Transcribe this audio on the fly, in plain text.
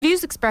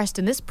expressed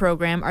in this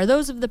program are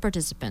those of the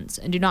participants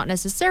and do not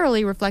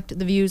necessarily reflect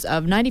the views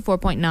of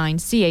 94.9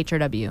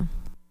 CHRW.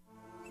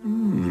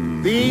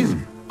 These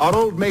are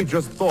Old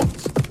Major's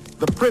thoughts,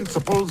 the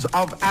principles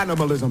of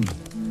animalism.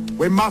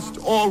 We must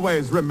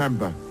always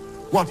remember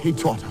what he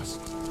taught us.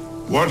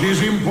 What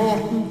is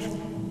important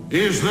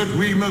is that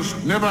we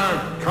must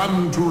never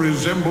come to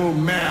resemble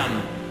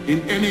man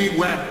in any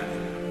way.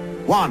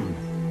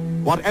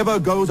 1. Whatever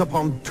goes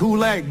upon 2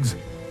 legs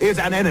is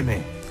an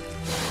enemy.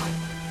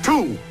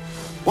 2.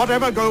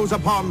 Whatever goes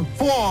upon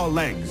 4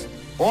 legs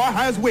or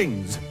has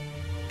wings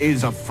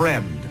is a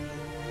friend.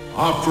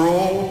 After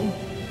all,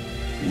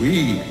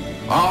 we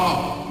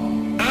are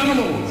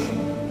animals.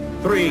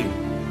 3.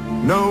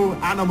 No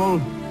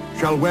animal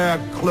shall wear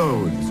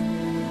clothes.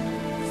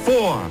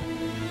 4.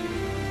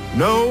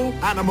 No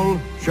animal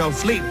shall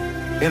sleep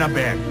in a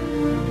bed.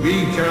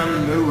 We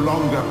can no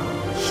longer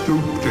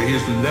stoop to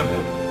his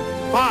level.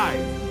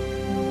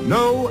 5.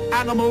 No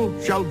animal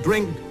shall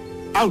drink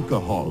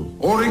alcohol.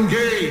 Or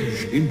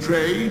engage in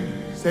trade.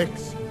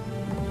 6.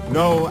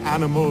 No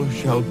animal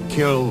shall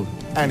kill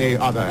any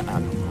other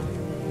animal.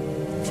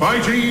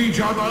 Fighting each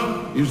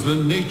other is the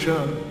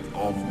nature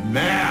of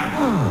man.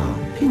 Ah,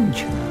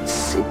 Pincher,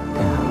 sit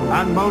down.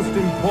 And most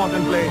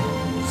importantly,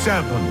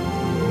 7.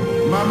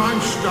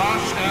 Amongst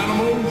us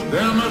animals,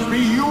 there must be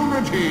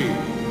unity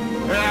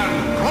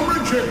and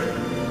comradeship.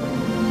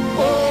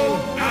 All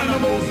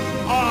animals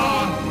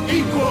are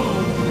equal.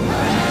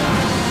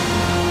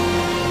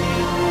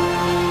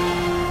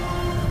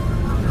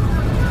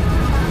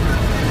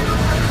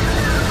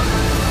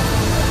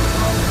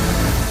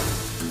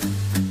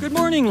 Good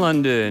morning,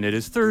 London. It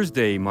is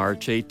Thursday,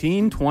 March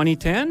 18,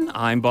 2010.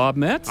 I'm Bob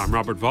Metz. I'm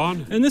Robert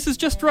Vaughn. And this is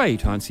Just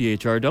Right on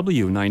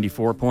CHRW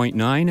 94.9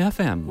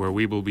 FM. Where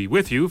we will be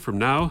with you from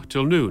now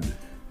till noon.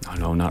 Oh,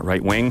 no, not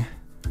right wing.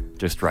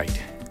 Just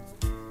right.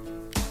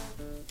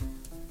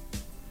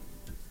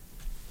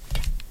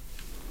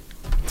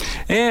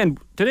 And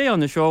today on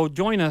the show,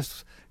 join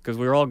us, because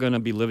we're all going to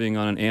be living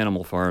on an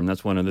animal farm.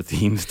 That's one of the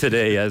themes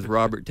today, as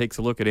Robert takes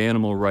a look at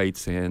animal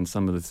rights and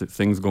some of the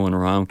things going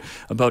around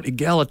about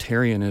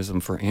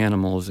egalitarianism for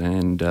animals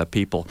and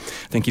people.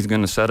 I think he's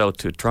going to set out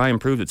to try and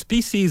prove that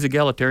species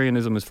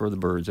egalitarianism is for the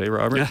birds, eh,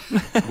 Robert?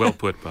 Yeah. Well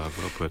put, Bob,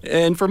 well put.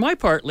 And for my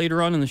part,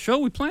 later on in the show,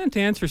 we plan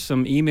to answer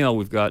some email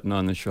we've gotten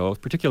on the show,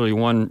 particularly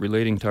one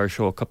relating to our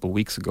show a couple of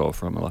weeks ago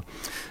from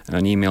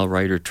an email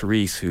writer,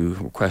 Therese,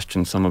 who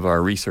questioned some of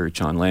our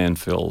research on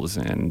landfills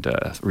and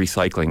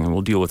recycling, and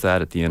we'll deal with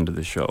that at the end of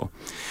the show.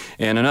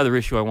 And another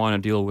issue I want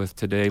to deal with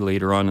today,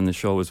 later on in the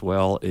show as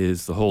well,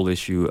 is the whole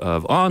issue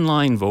of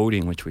online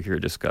voting, which we hear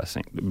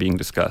being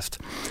discussed,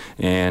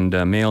 and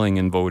mailing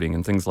and voting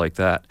and things like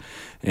that.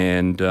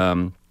 And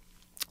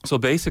so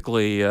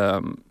basically,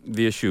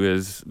 the issue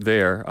is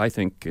there. I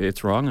think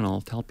it's wrong, and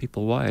I'll tell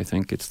people why. I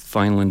think it's the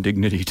final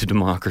indignity to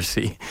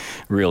democracy,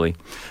 really.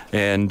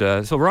 And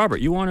so, Robert,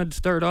 you wanted to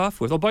start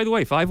off with, oh, by the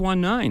way,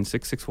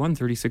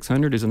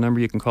 519-661-3600 is a number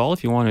you can call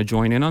if you want to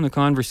join in on the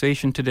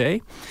conversation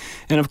today.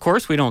 And, of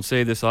course, we don't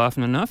say this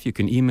often enough. You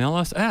can email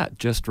us at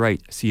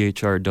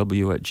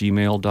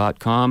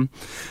justrightchrw@gmail.com.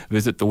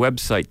 Visit the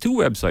website, 2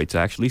 websites,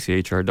 actually,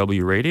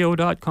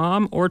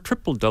 chrwradio.com or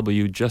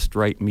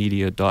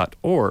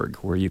www.justrightmedia.org,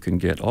 where you can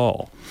get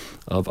all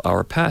of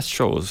our past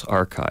shows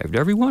archived.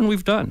 Every one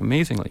we've done,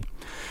 amazingly.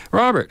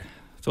 Robert,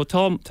 so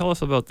tell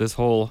us about this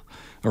whole,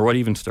 or what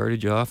even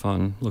started you off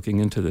on looking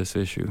into this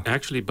issue.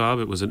 Actually, Bob,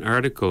 it was an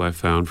article I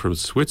found from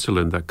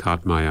Switzerland that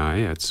caught my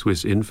eye at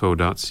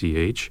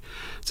swissinfo.ch.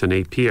 It's an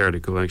AP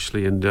article,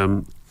 actually, and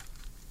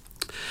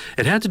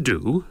it had to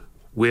do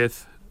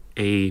with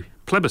a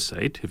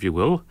plebiscite, if you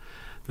will,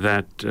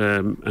 that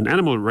an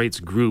animal rights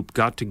group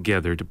got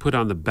together to put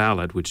on the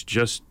ballot, which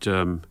just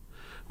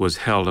was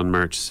held on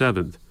March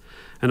 7th.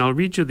 And I'll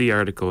read you the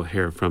article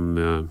here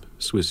from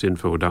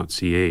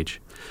swissinfo.ch.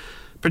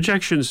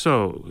 Projections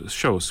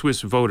show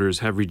Swiss voters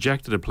have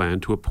rejected a plan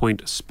to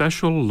appoint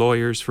special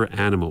lawyers for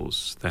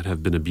animals that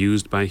have been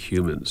abused by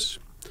humans.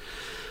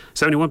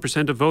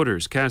 71% of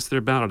voters cast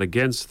their ballot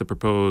against the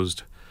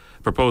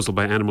proposal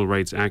by animal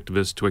rights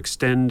activists to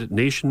extend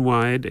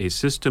nationwide a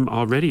system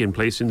already in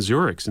place in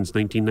Zurich since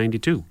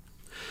 1992.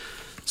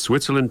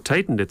 Switzerland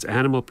tightened its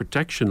animal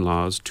protection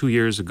laws 2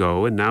 years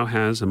ago and now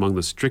has among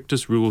the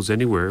strictest rules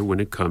anywhere when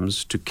it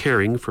comes to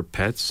caring for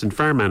pets and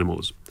farm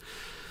animals.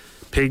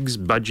 Pigs,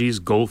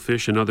 budgies,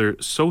 goldfish, and other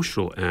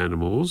social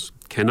animals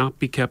cannot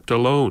be kept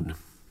alone.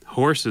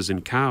 Horses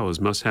and cows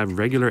must have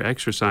regular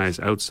exercise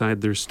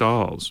outside their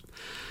stalls.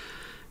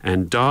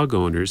 And dog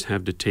owners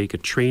have to take a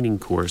training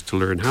course to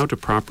learn how to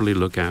properly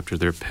look after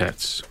their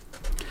pets.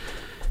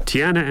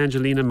 Tiana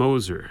Angelina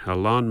Moser, a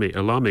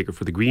lawmaker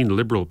for the Green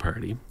Liberal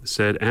Party,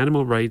 said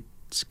animal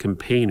rights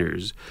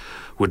campaigners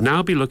would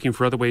now be looking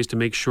for other ways to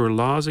make sure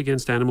laws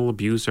against animal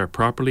abuse are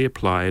properly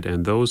applied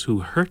and those who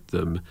hurt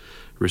them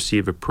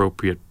receive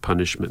appropriate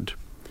punishment.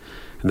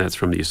 And that's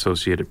from the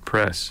Associated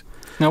Press.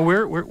 Now,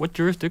 what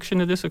jurisdiction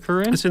did this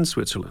occur in? It's in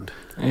Switzerland.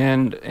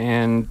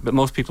 But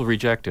most people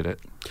rejected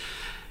it.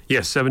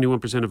 Yes,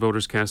 71% of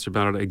voters cast their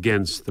ballot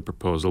against the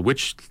proposal,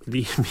 which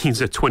means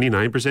that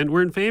 29%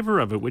 were in favor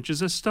of it, which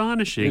is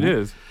astonishing. It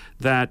is.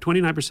 That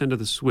 29% of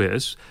the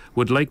Swiss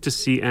would like to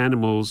see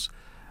animals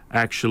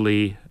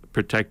actually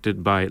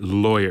protected by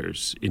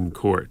lawyers in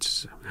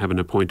courts, have an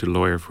appointed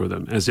lawyer for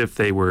them, as if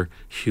they were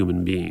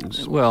human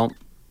beings. Well,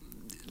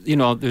 you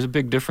know, there's a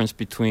big difference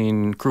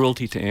between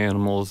cruelty to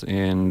animals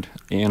and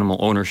animal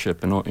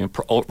ownership and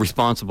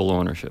responsible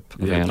ownership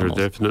of animals.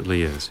 There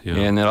definitely is. Yeah.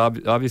 And that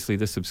obviously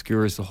this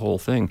obscures the whole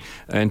thing,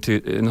 and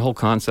the whole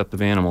concept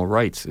of animal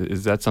rights.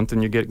 Is that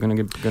something you're going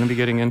to be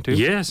getting into?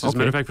 Yes, as a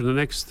matter of fact, for the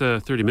next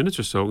 30 minutes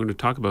or so, we're going to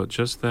talk about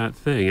just that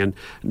thing. And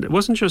it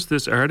wasn't just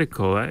this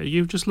article.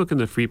 You just look in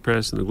the Free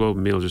Press and the Globe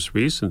and Mail just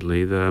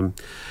recently.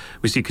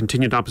 We see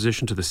continued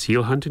opposition to the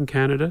seal hunt in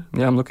Canada.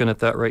 Yeah, I'm looking at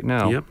that right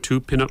now. Yep, 2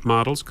 pin-up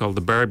models called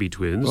the Barbie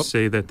twins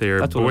say that they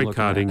are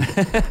boycotting.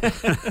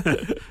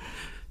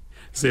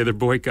 Say they're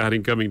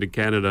boycotting coming to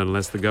Canada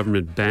unless the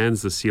government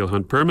bans the seal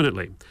hunt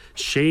permanently.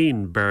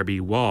 Shane Barbie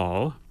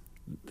Wall,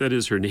 that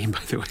is her name,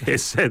 by the way,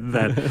 said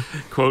that,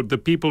 quote, "The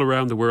people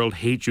around the world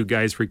hate you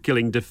guys for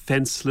killing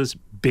defenseless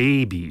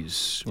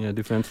babies." Yeah,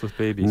 defenseless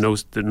babies.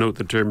 Note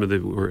the term of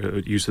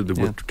the use of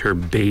the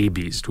term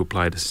babies to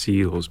apply to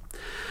seals.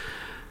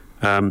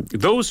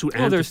 Those who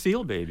they're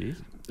seal babies.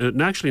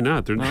 Actually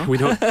not. No? We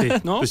don't.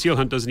 No? The seal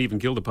hunt doesn't even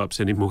kill the pups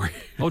anymore.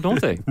 Oh, don't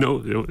they?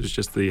 No, it's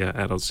just the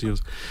adult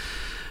seals.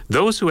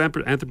 Those who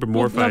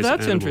anthropomorphize now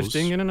that's animals,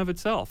 interesting in and of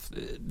itself.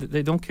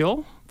 They don't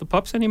kill the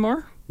pups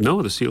anymore?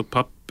 No, the seal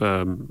pup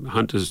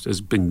hunt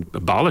has been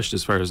abolished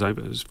as far as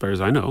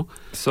I know.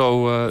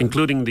 So,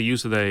 including the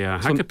use of the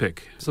hackapick.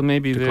 So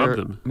maybe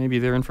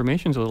their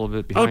information's a little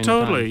bit behind. Oh,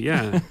 totally,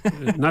 yeah.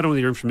 Not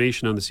only their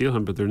information on the seal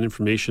hunt, but their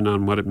information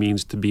on what it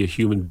means to be a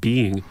human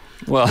being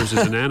versus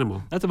an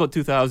animal. That's about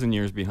 2,000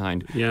 years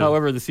behind. Yeah.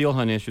 However, the seal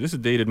hunt issue, this is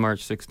dated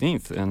March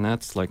 16th, and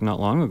that's like not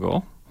long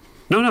ago.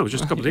 No, it was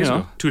just a couple days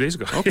ago. 2 days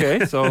ago.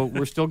 Okay, so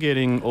we're still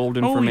getting old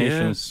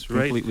information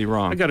completely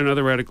wrong. I got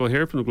another article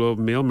here from the Globe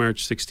and Mail,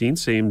 March 16th,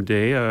 same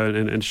day,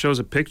 and shows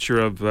a picture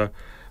of a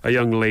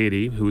young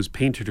lady who has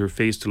painted her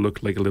face to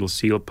look like a little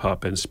seal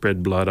pup and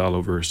spread blood all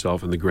over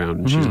herself on the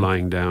ground. And she's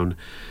lying down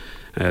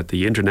at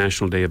the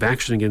International Day of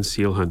Action Against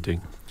Seal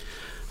Hunting.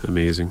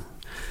 Amazing.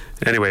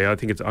 Anyway,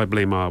 I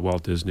blame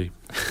Walt Disney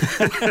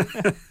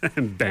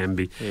and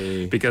Bambi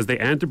because they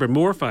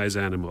anthropomorphize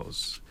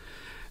animals.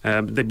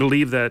 They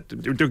believe that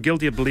they're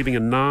guilty of believing a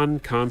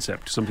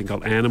non-concept, something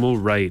called animal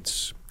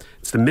rights.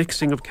 It's the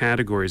mixing of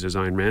categories, as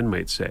Ayn Rand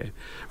might say.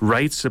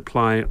 Rights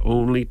apply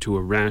only to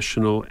a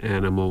rational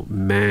animal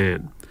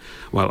man,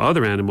 while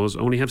other animals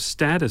only have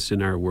status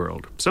in our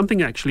world.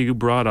 Something actually you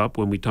brought up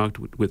when we talked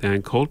with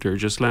Ann Coulter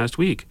just last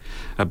week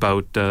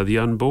about the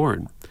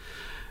unborn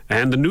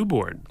and the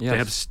newborn. Yes. They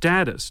have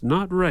status,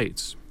 not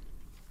rights.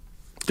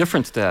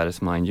 Different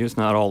status, mind you. It's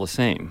not all the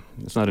same.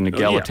 It's not an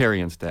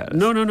egalitarian status.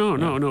 No.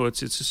 It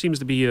seems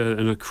to be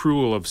an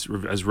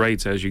accrual as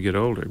rights as you get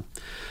older.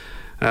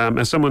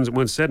 As someone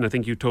once said, and I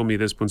think you told me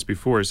this once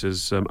before,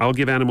 says, "I'll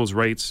give animals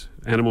rights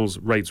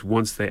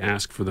once they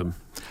ask for them."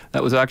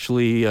 That was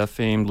actually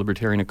famed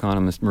libertarian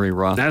economist Murray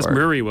Rothbard. That's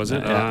Murray, was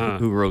it?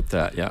 Who wrote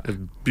that, yeah.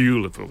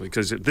 Beautiful,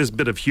 because this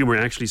bit of humor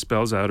actually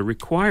spells out a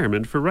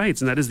requirement for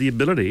rights, and that is the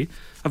ability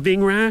of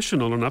being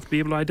rational enough to be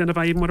able to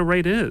identify even what a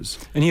right is.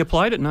 And he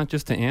applied it not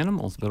just to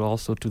animals, but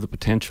also to the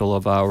potential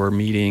of our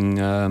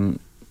meeting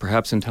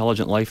perhaps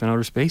intelligent life in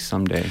outer space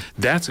someday.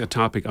 That's a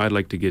topic I'd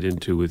like to get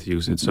into with you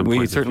at some point in the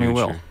future. We certainly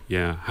will.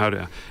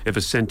 Yeah, if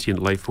a sentient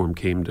life form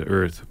came to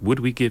Earth,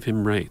 would we give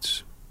him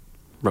rights?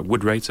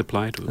 Would rights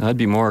apply to him? I'd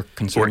be more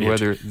concerned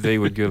whether they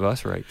would give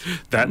us rights.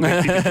 That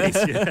might be the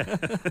case,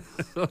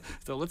 yeah.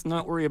 So let's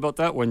not worry about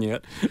that one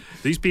yet.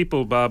 These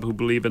people, Bob, who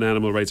believe in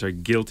animal rights are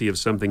guilty of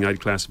something I'd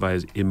classify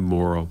as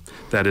immoral.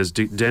 That is,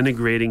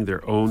 denigrating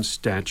their own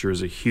stature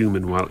as a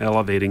human while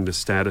elevating the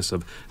status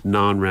of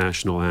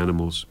non-rational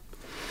animals.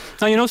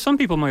 Now, some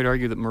people might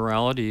argue that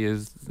morality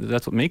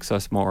that's what makes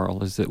us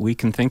moral, is that we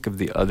can think of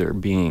the other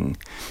being.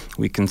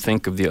 We can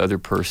think of the other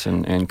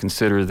person and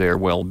consider their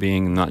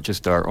well-being, not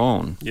just our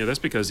own. Yeah, that's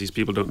because these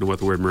people don't know what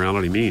the word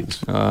morality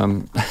means.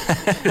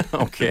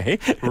 Okay.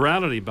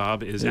 Morality,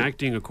 Bob, is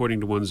acting according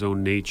to one's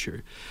own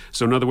nature.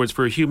 So in other words,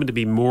 for a human to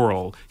be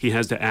moral, he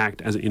has to act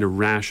in a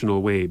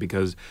rational way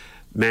because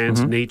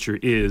man's nature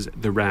is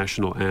the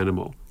rational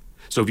animal.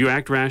 So if you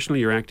act rationally,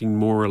 you're acting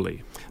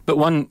morally. But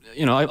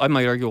I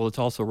might argue, well, it's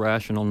also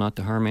rational not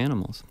to harm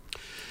animals.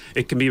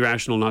 It can be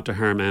rational not to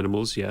harm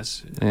animals,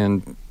 yes.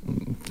 And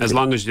as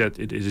long as it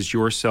is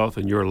yourself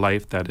and your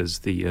life that is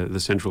the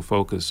central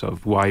focus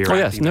of why you're acting.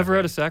 Oh, yes, never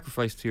at a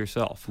sacrifice to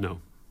yourself. No.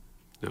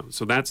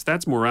 So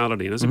that's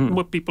morality. And that's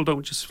what people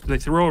don't they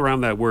throw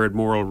around that word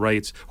moral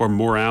rights or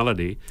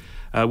morality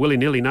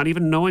willy-nilly, not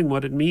even knowing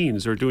what it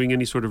means or doing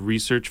any sort of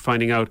research,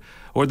 finding out,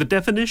 or the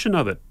definition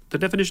of it, the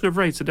definition of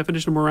rights, the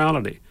definition of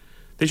morality.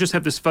 They just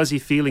have this fuzzy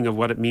feeling of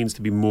what it means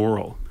to be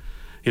moral.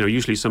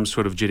 Usually some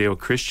sort of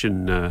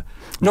Judeo-Christian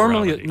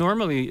morality.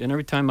 Normally, and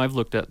every time I've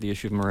looked at the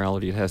issue of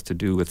morality, it has to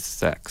do with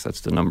sex.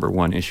 That's the number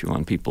one issue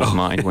on people's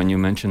mind when you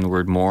mention the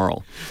word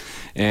moral.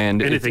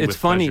 And Anything it's with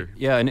funny, pleasure.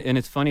 yeah, and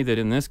it's funny that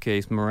in this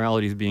case,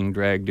 morality is being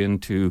dragged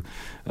into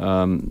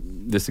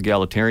this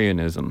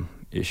egalitarianism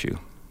issue,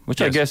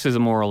 which I Yes. guess is a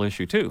moral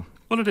issue too,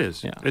 Well, it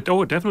is. Yeah. It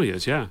definitely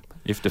is, yeah.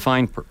 if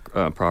defined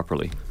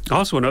properly.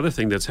 Also, another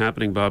thing that's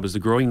happening, Bob, is the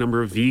growing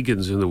number of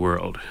vegans in the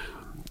world.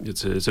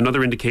 It's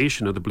another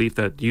indication of the belief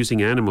that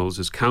using animals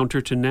is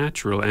counter to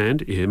natural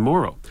and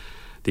immoral.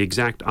 The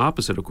exact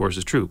opposite, of course,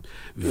 is true.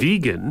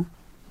 Vegan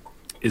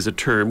is a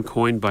term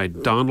coined by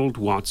Donald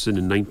Watson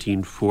in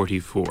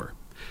 1944.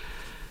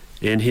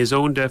 In his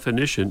own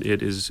definition,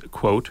 it is,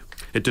 quote,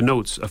 it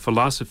denotes a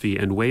philosophy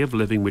and way of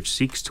living which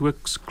seeks to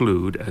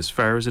exclude, as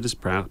far as it is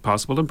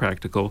possible and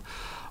practical,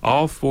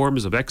 all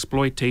forms of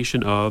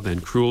exploitation of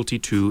and cruelty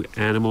to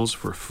animals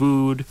for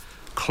food,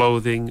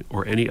 clothing,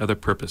 or any other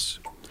purpose,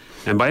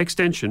 and by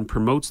extension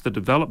promotes the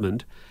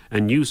development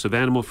and use of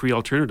animal-free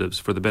alternatives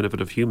for the benefit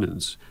of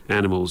humans,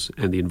 animals,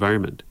 and the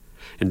environment.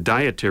 In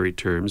dietary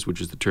terms, which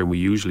is the term we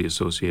usually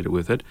associate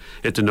with it,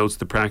 it denotes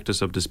the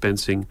practice of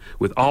dispensing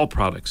with all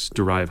products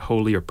derived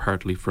wholly or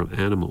partly from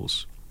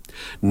animals.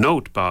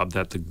 Note, Bob,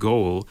 that the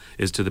goal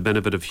is to the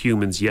benefit of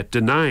humans, yet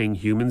denying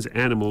humans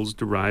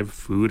animals-derived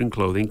food and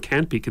clothing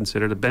can't be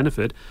considered a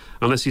benefit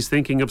unless he's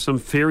thinking of some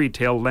fairy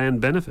tale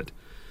land benefit.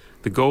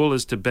 The goal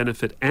is to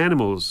benefit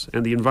animals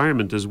and the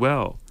environment as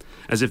well,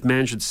 as if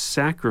man should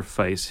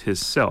sacrifice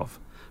his self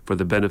for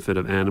the benefit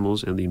of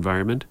animals and the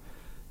environment.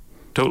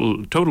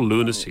 Total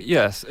lunacy.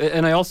 Yes,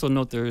 and I also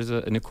note there is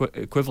an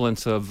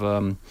equivalence of,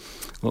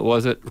 what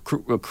was it,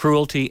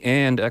 cruelty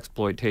and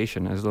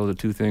exploitation, as though the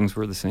two things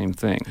were the same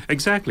thing.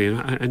 Exactly,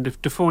 and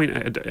if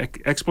defining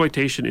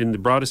exploitation in the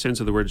broadest sense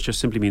of the word, it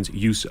just simply means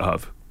use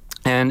of.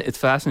 And it's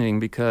fascinating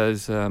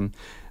because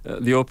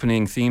the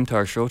opening theme to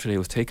our show today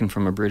was taken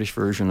from a British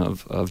version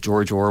of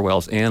George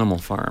Orwell's Animal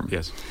Farm.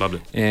 Yes, loved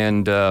it.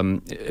 And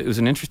it was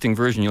an interesting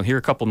version. You'll hear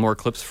a couple more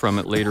clips from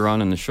it later on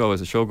in the show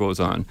as the show goes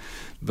on.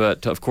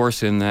 But, of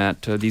course, in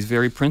that, these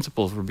very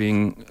principles were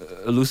being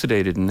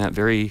elucidated in that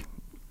very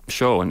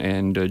show.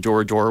 And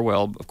George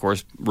Orwell, of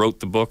course,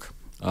 wrote the book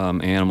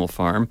Animal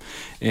Farm.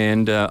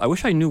 And I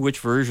wish I knew which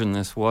version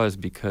this was,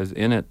 because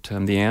in it,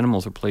 the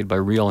animals are played by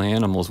real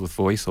animals with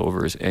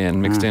voiceovers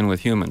and mixed in with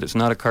humans. It's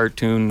not a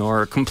cartoon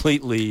nor a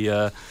completely,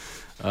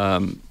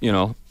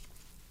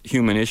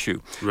 human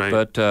issue. Right.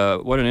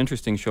 But what an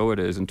interesting show it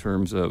is in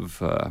terms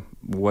of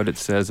what it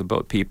says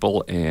about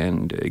people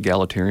and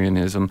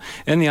egalitarianism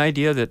and the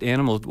idea that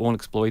animals won't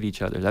exploit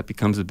each other. That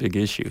becomes a big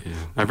issue. Yeah.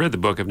 I've read the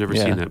book. I've never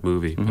seen that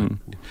movie. Mm-hmm.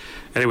 But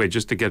anyway,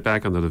 just to get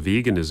back on the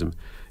veganism,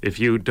 if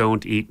you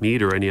don't eat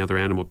meat or any other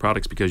animal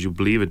products because you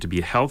believe it to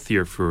be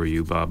healthier for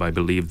you, Bob, I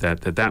believe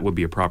that would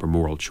be a proper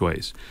moral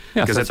choice.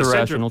 Yes, Because that's a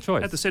rational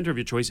choice. At the center of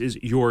your choice is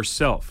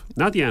yourself.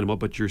 Not the animal,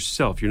 but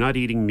yourself. You're not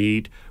eating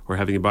meat or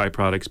having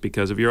byproducts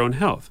because of your own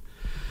health.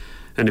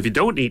 And if you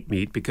don't eat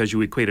meat because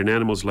you equate an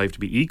animal's life to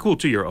be equal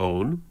to your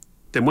own,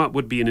 then what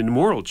would be an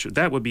immoral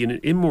that would be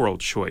an immoral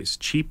choice,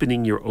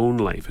 cheapening your own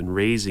life and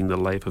raising the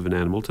life of an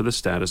animal to the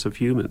status of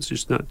humans.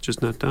 Just not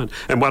done.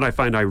 And what I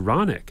find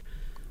ironic,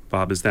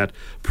 Bob, is that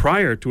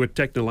prior to a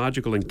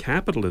technological and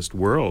capitalist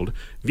world,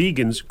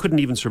 vegans couldn't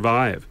even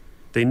survive.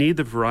 They need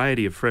the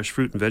variety of fresh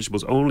fruit and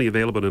vegetables only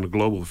available in a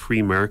global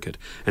free market.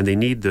 And they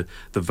need the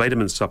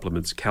vitamin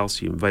supplements,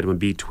 calcium, vitamin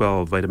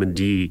B12, vitamin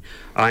D,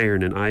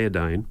 iron, and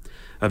iodine,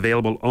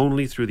 available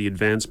only through the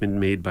advancement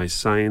made by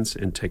science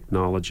and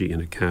technology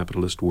in a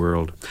capitalist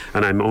world.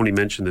 And I'm only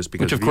mentioning this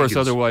because Which, of course, vegans-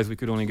 otherwise we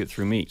could only get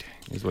through meat,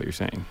 is what you're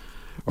saying.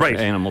 Or Right.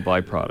 animal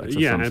byproducts.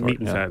 Yeah, of some and sort. meat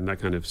and fat and that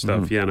kind of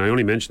stuff. Yeah, and I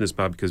only mention this,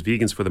 Bob, because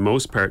vegans, for the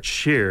most part,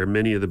 share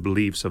many of the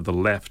beliefs of the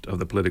left of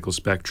the political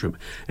spectrum: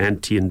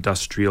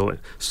 anti-industrial,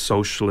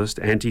 socialist,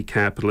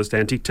 anti-capitalist,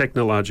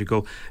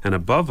 anti-technological, and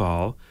above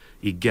all,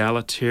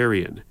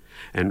 egalitarian.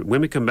 And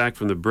when we come back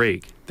from the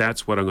break,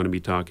 that's what I'm going to be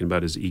talking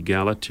about: is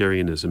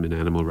egalitarianism in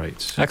animal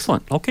rights.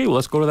 Excellent. Okay, well,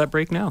 let's go to that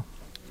break now.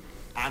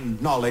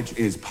 And knowledge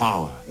is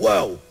power.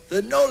 Well,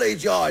 the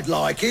knowledge I'd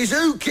like is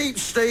who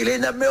keeps stealing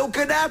the milk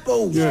and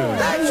apples.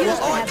 That's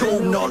what I call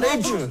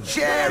knowledge.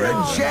 Share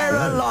and share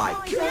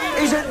alike.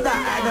 Isn't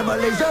that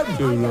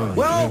animalism?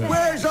 Well,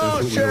 where's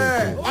our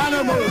share?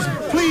 Animals,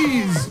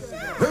 please!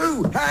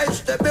 Who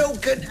has the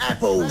milk and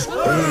apples? Who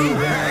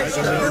has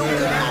the milk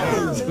and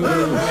apples? Who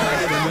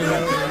has the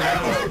milk and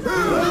apples? Who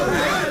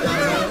has the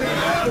milk and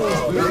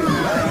apples? Who has the milk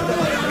and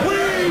apples? We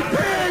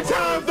can't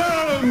have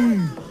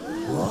them!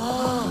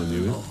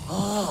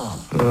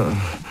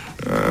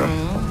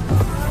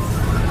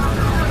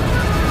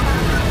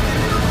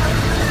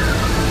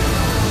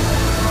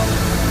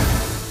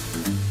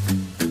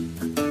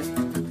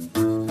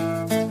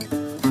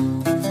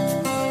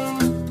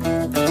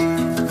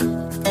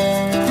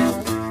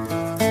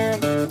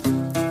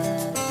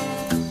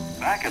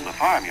 Back in the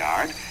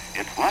farmyard,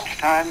 it's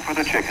lunchtime for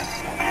the chickens.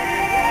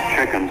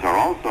 Chickens are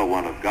also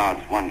one of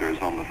God's wonders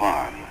on the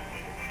farm.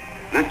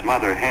 This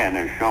mother hen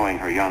is showing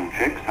her young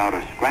chicks how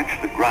to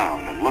scratch the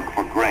ground and look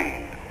for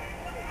grain.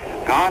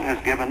 God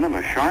has given them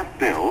a sharp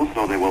bill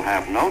so they will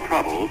have no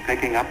trouble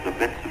picking up the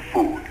bits of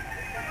food.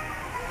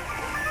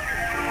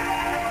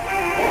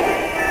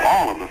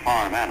 All of the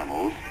farm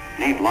animals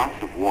need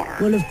lots of water.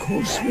 Well, of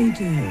course we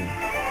do.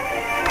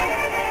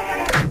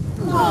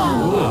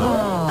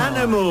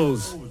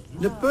 Animals!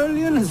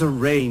 Napoleon has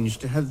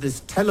arranged to have this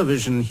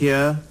television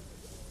here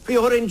for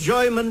your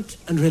enjoyment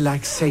and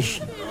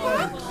relaxation.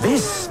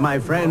 This, my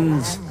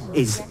friends,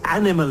 is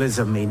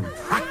animalism in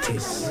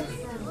practice.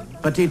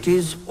 But it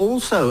is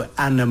also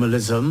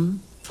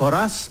animalism for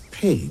us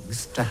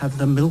pigs to have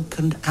the milk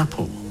and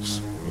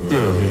apples.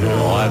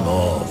 I'm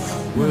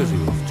off. Where's he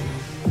off to?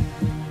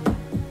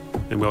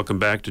 And welcome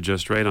back to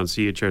Just Right on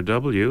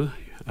CHRW.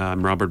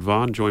 I'm Robert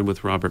Vaughn, joined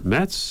with Robert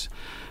Metz.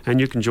 And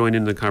you can join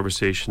in the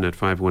conversation at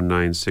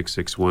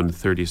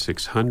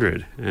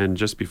 519-661-3600. And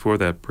just before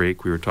that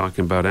break, we were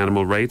talking about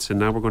animal rights, and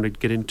now we're going to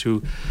get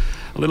into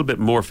a little bit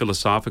more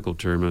philosophical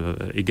term,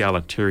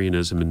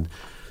 egalitarianism,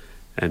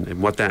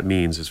 and what that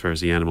means as far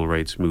as the animal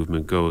rights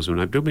movement goes. And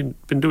I've been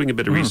doing a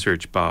bit of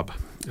research, Bob,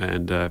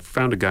 and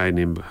found a guy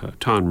named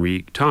Tom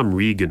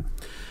Regan.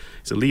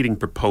 He's a leading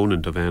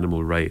proponent of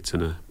animal rights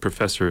and a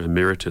professor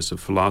emeritus of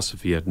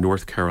philosophy at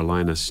North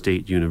Carolina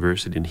State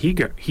University. And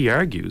he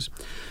argues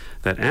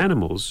that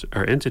animals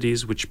are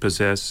entities which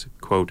possess,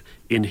 quote,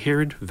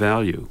 inherent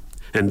value,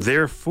 and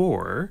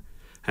therefore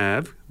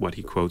have, what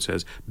he quotes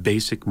as,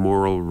 basic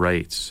moral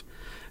rights,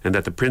 and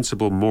that the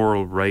principal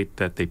moral right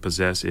that they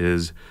possess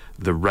is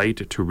the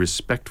right to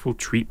respectful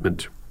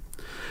treatment.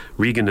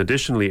 Regan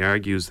additionally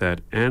argues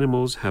that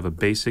animals have a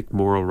basic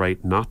moral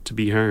right not to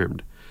be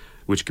harmed,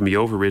 which can be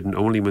overridden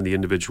only when the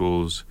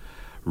individual's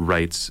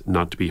rights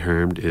not to be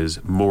harmed is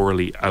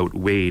morally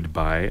outweighed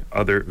by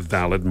other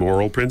valid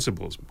moral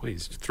principles. Boy,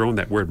 he's throwing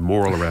that word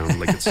moral around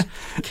like it's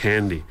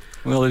candy.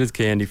 Well, it is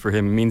candy for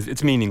him. It means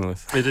it's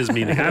meaningless. It is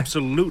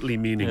absolutely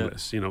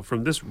meaningless. Yeah. You know,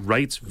 from this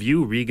rights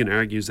view, Regan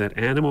argues that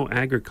animal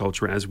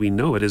agriculture as we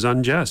know it is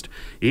unjust,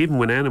 even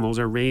when animals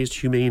are raised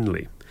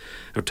humanely.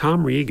 Now,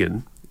 Tom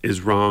Regan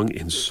is wrong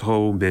in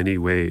so many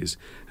ways,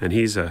 and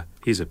he's a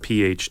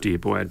PhD.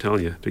 Boy, I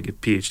tell you, to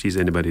get PhDs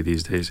anybody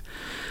these days.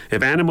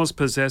 If animals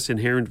possess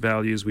inherent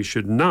values, we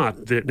should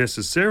not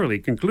necessarily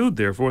conclude,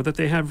 therefore, that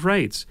they have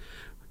rights.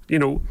 You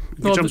know,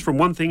 it jumps from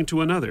one thing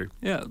to another.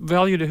 Yeah,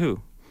 value to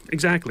who?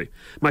 Exactly.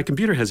 My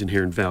computer has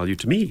inherent value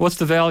to me. What's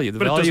the value? The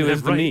value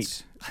is the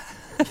meat.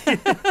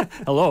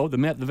 Hello, the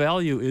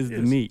value is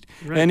the meat.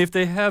 Right. And if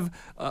they have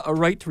a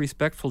right to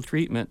respectful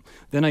treatment,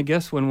 then I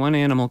guess when one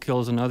animal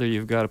kills another,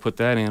 you've got to put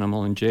that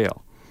animal in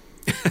jail.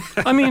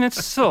 I mean,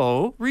 it's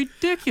so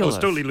ridiculous. Well, it's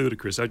totally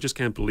ludicrous. I just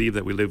can't believe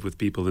that we live with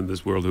people in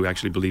this world who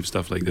actually believe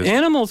stuff like this.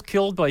 Animals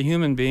killed by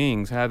human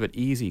beings have it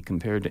easy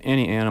compared to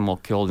any animal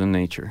killed in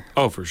nature.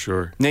 Oh, for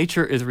sure.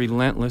 Nature is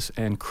relentless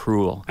and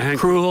cruel. And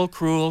cruel.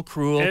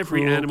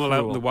 Every animal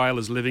out in the wild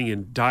is living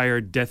in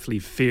dire, deathly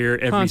fear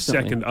every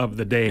second of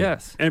the day.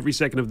 Yes. Every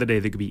second of the day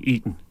they could be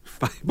eaten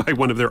by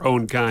one of their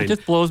own kind. It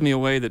just blows me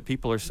away that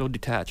people are so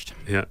detached.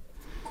 Yeah.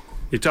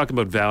 You talk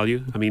about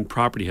value. I mean,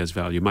 property has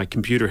value. My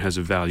computer has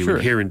a value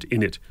inherent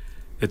in it.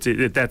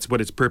 That's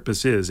what its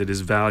purpose is. It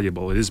is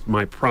valuable. It is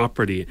my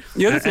property.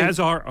 As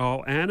are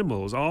all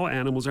animals. All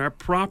animals are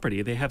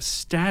property. They have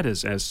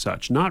status as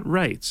such, not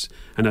rights.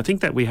 And I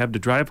think that we have to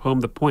drive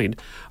home the point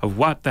of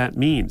what that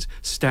means.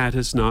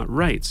 Status, not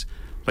rights.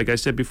 Like I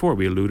said before,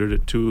 we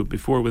alluded to it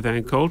before with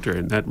Ann Coulter,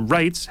 and that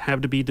rights have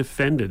to be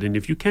defended. And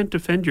if you can't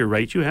defend your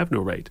right, you have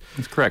no right.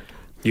 That's correct.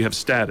 You have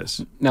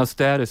status. Now,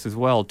 status as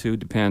well, too,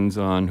 depends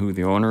on who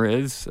the owner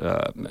is.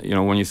 You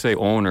know, when you say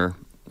owner,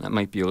 that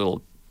might be a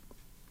little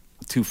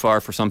too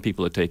far for some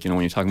people to take. You know,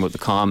 when you're talking about the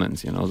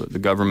commons, you know, the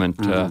government,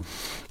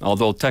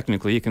 although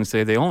technically you can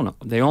say they own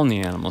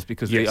the animals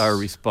because they are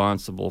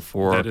responsible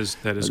for that is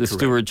the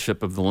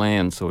stewardship of the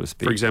land, so to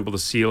speak. For example, the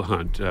seal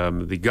hunt.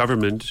 The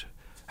government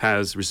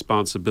has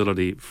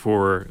responsibility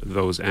for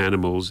those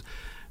animals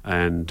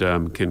and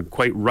can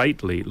quite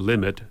rightly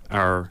limit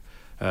our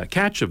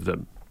catch of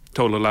them.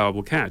 Total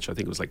allowable catch, I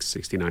think it was like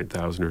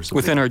 69,000 or something.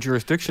 Within our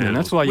jurisdiction, and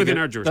that's why you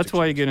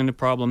get into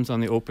problems on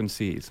the open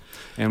seas,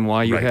 and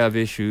why you have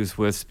issues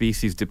with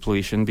species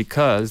depletion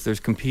because there's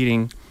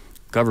competing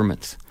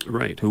governments,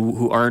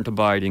 who aren't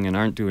abiding and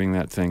aren't doing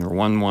that thing, or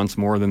one wants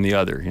more than the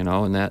other, you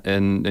know,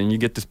 and you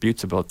get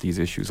disputes about these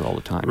issues all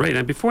the time. Right,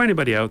 and before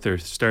anybody out there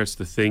starts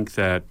to think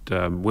that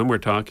when we're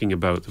talking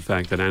about the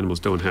fact that animals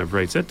don't have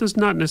rights, that does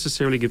not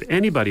necessarily give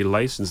anybody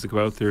license to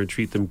go out there and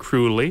treat them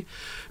cruelly,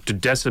 to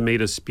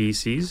decimate a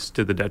species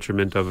to the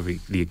detriment of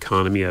the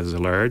economy as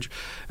large,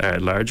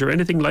 or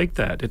anything like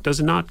that. It does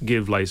not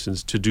give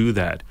license to do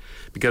that,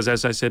 because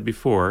as I said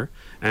before,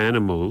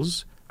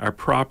 animals are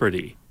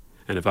property.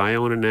 And if I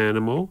own an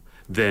animal,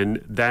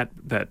 then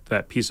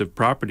that piece of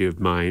property of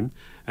mine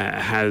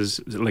has,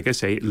 like I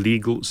say,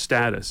 legal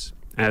status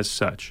as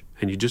such.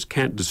 And you just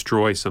can't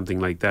destroy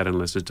something like that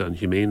unless it's done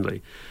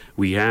humanely.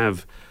 We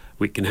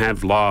can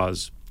have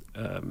laws.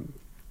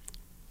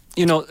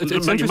 You know, it's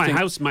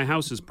interesting. My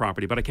house is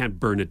property, but I can't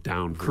burn it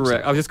down.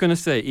 Correct. I was just going to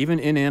say, even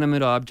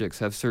inanimate objects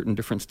have certain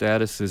different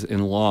statuses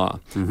in law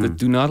that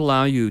do not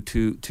allow you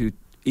to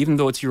even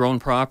though it's your own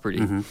property,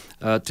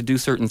 to do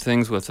certain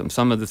things with them.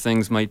 Some of the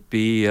things might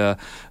be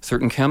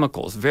certain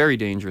chemicals, very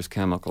dangerous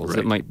chemicals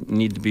that might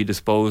need to be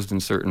disposed in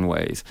certain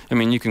ways. I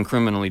mean, you can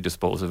criminally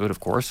dispose of it, of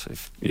course,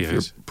 if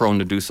you're prone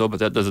to do so, but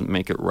that doesn't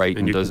make it right.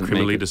 And you doesn't can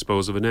criminally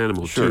dispose of an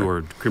animal too,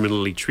 or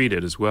criminally treat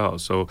it as well.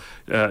 So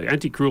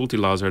anti-cruelty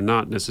laws are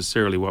not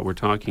necessarily what we're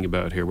talking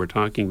about here. We're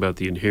talking about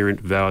the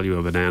inherent value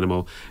of an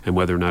animal and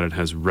whether or not it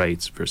has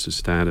rights versus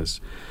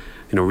status.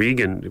 You know,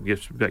 Regan,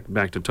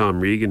 back to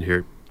Tom Regan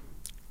here,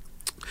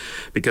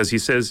 because he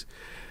says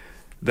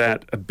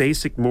that a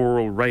basic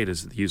moral right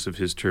is the use of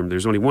his term.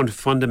 There's only one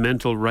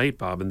fundamental right,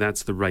 Bob, and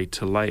that's the right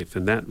to life.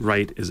 And that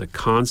right is a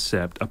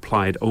concept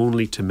applied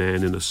only to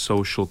man in a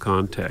social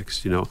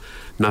context, you know,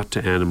 not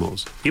to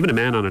animals. Even a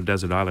man on a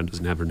desert island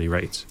doesn't have any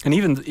rights. And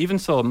even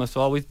so, it must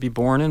always be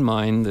borne in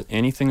mind that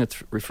anything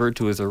that's referred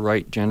to as a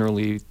right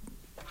generally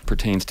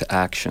pertains to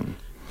action.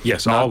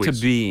 Yes, not always. Not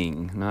to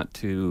being, not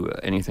to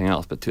anything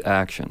else, but to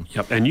action.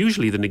 Yep, and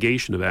usually the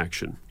negation of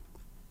action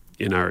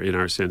in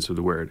our sense of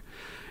the word.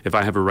 If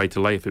I have a right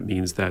to life, it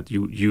means that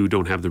you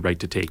don't have the right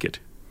to take it.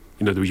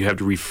 In other words, you have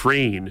to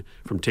refrain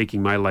from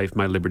taking my life,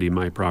 my liberty,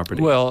 my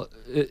property. Well,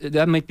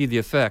 that might be the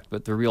effect,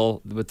 but the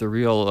real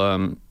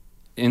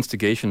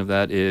instigation of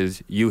that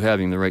is you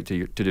having the right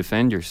to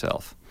defend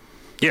yourself.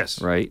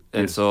 Yes. Right?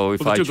 And so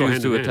if I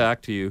choose to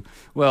attack to you,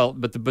 well,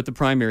 but the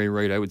primary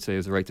right, I would say,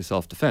 is the right to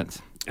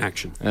self-defense.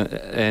 Action.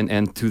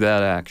 And to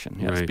that action,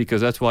 yes. Right.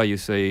 Because that's why you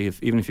say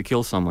even if you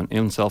kill someone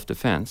in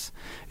self-defense,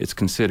 it's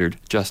considered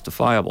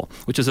justifiable,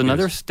 which is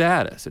another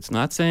status. It's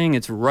not saying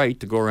it's right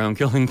to go around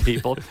killing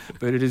people,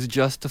 but it is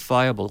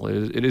justifiable.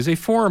 It is a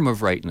form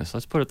of rightness.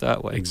 Let's put it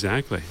that way.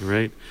 Exactly,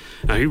 right.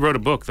 Now, he wrote a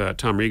book,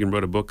 Tom Regan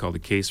wrote a book called The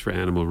Case for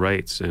Animal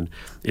Rights, and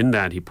in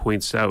that he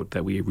points out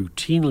that we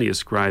routinely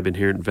ascribe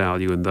inherent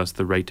value and thus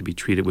the right to be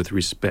treated with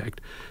respect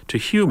to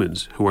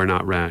humans who are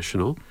not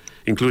rational,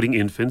 including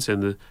infants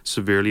and the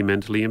severely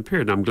mentally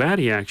impaired. And I'm glad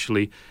he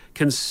actually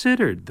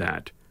considered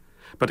that.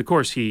 But of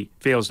course, he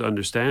fails to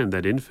understand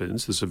that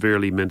infants, the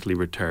severely mentally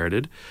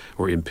retarded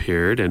or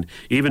impaired, and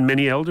even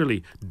many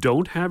elderly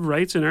don't have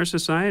rights in our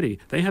society.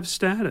 They have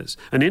status.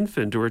 An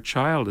infant or a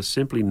child is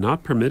simply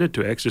not permitted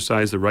to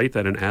exercise the right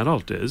that an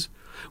adult is.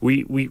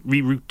 We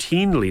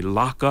routinely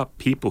lock up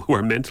people who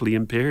are mentally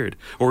impaired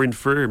or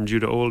infirm due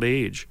to old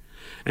age.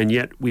 And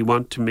yet we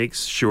want to make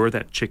sure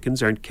that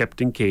chickens aren't kept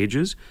in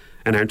cages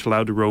and aren't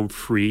allowed to roam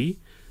free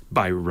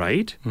by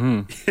right.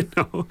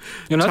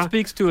 That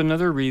speaks to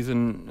another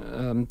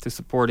reason to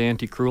support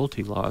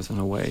anti-cruelty laws in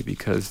a way,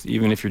 because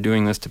even if you're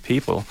doing this to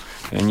people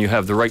and you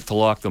have the right to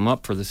lock them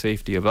up for the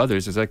safety of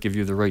others, does that give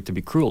you the right to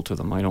be cruel to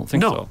them? I don't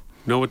think so.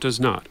 No, it does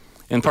not.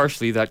 And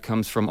partially that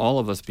comes from all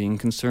of us being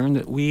concerned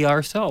that we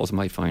ourselves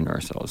might find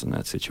ourselves in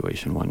that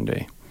situation one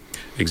day.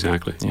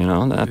 Exactly. You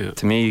know, that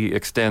to me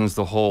extends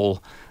the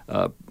whole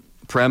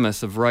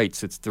premise of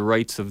rights. It's the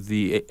rights of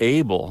the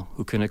able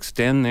who can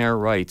extend their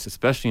rights,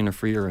 especially in a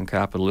freer and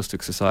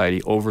capitalistic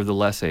society, over the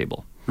less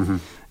able. Mm-hmm.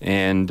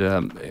 And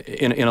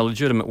in a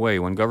legitimate way.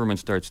 When government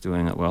starts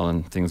doing it, well,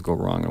 and things go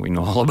wrong, and we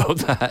know all about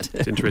that.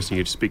 It's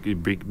interesting you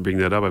bring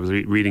that up. I was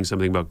reading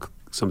something about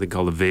something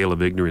called the veil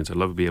of ignorance. I'd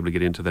love to be able to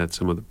get into that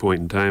some other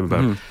point in time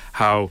about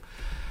how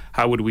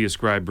would we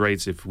ascribe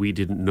rights if we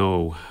didn't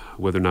know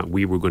whether or not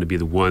we were going to be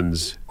the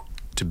ones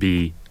to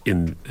be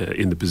in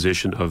the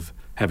position of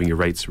having your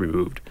rights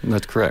removed.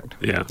 That's correct.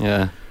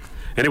 Yeah.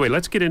 Anyway,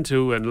 let's get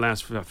into, in the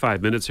last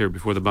 5 minutes here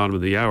before the bottom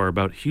of the hour,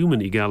 about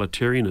human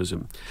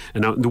egalitarianism.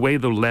 And now, the way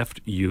the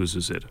left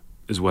uses it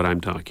is what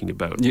I'm talking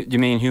about. You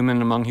mean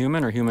human among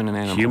human or human and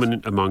animals?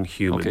 Human among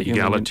human, okay,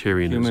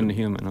 egalitarianism. Human to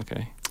human,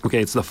 okay.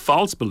 Okay, it's the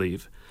false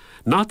belief,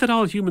 not that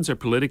all humans are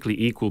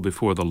politically equal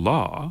before the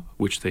law,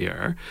 which they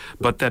are,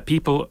 but that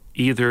people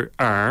either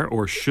are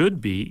or should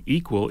be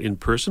equal in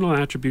personal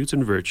attributes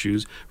and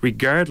virtues,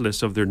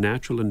 regardless of their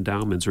natural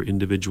endowments or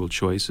individual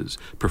choices,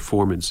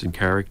 performance, and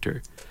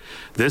character.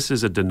 This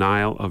is a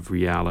denial of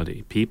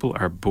reality. People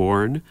are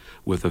born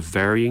with a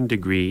varying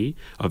degree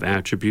of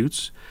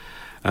attributes,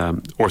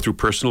 or through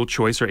personal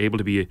choice are able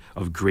to be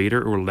of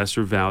greater or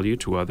lesser value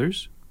to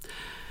others.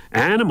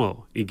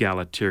 Animal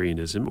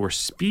egalitarianism, or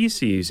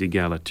species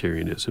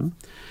egalitarianism,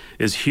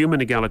 is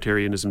human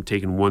egalitarianism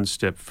taken one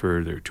step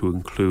further to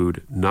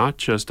include not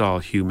just all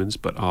humans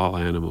but all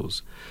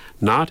animals,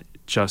 not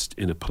just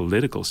in a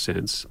political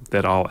sense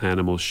that all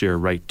animals share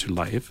right to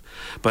life,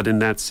 but in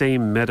that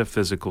same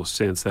metaphysical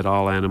sense that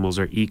all animals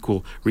are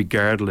equal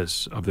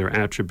regardless of their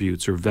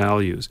attributes or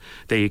values.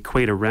 They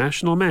equate a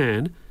rational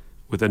man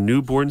with a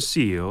newborn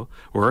seal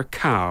or a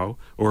cow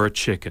or a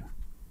chicken.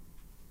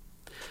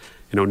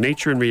 You know,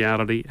 nature and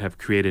reality have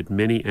created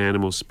many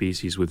animal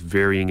species with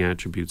varying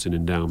attributes and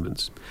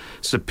endowments.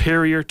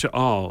 Superior to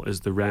all is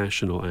the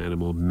rational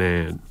animal,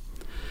 man.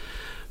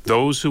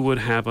 Those who would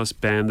have us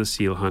ban the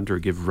seal hunt or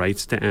give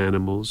rights to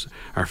animals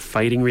are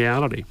fighting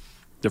reality.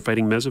 They're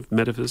fighting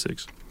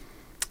metaphysics.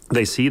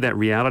 They see that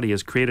reality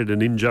has created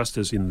an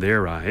injustice in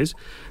their eyes,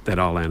 that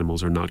all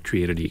animals are not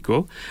created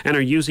equal, and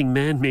are using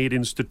man-made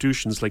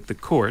institutions like the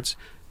courts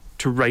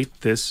to right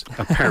this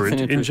apparent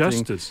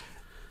injustice.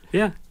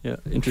 Yeah. Yeah,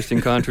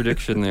 interesting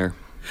contradiction there.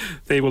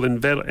 They'll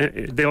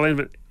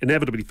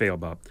inevitably fail,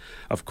 Bob,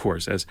 of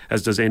course, as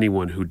does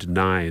anyone who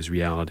denies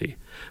reality,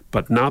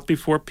 but not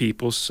before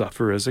people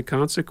suffer as a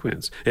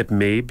consequence. It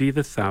may be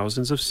the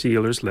thousands of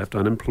sealers left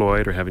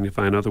unemployed or having to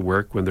find other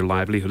work when their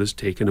livelihood is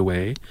taken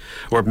away,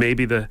 or it may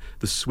be the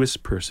Swiss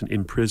person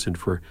imprisoned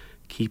for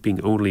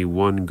keeping only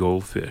one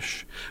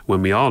goldfish,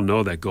 when we all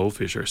know that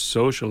goldfish are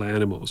social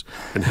animals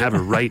and have a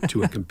right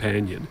to a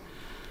companion.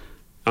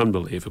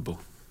 Unbelievable.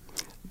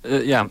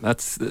 Yeah,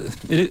 that's.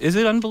 Is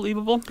it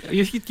unbelievable?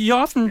 You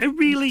often. It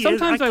really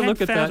sometimes is. I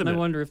look at that and I it.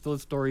 wonder if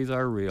those stories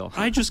are real.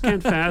 I just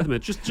can't fathom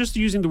it. Just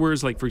using the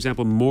words like, for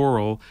example,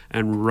 moral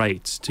and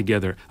rights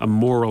together. A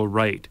moral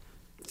right.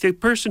 The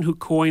person who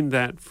coined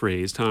that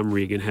phrase, Tom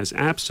Regan, has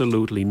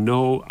absolutely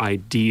no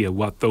idea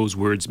what those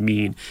words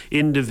mean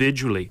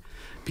individually,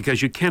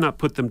 because you cannot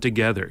put them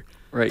together.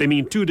 Right. They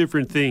mean two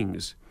different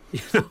things.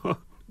 You know.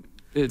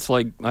 It's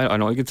like, I don't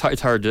know,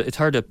 it's hard to,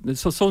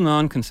 it's so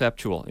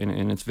non-conceptual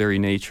in its very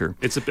nature.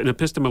 It's an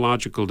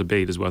epistemological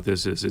debate is what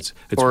this is. It's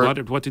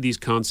what do these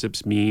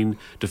concepts mean?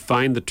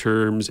 Define the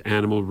terms,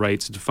 animal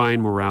rights,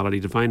 define morality,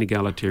 define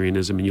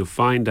egalitarianism, and you'll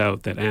find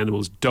out that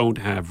animals don't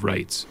have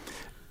rights.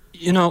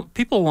 You know,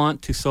 people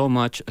want to so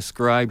much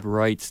ascribe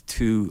rights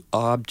to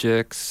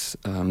objects,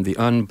 the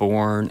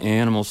unborn,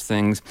 animals,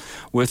 things,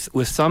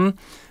 with some,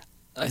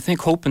 I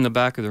think, hope in the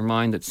back of their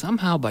mind that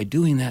somehow by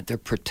doing that, they're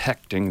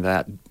protecting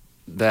that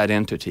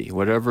entity,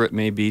 whatever it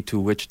may be to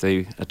which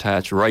they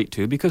attach right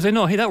to, because they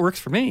know, hey, that works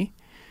for me.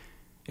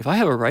 If I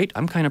have a right,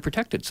 I'm kind of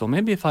protected. So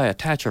maybe if I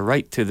attach a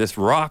right to this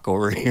rock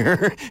over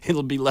here,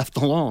 it'll be left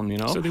alone, you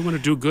know? So they want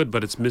to do good,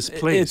 but it's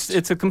misplaced.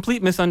 It's a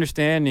complete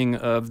misunderstanding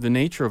of the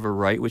nature of a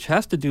right, which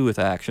has to do with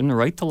action. The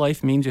right to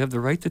life means you have the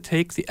right to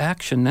take the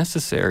action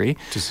necessary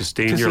to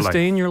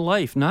sustain your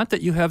life. Not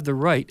that you have the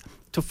right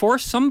to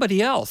force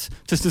somebody else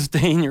to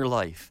sustain your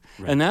life.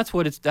 Right. And that's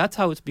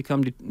how it's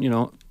become,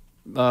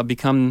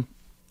 become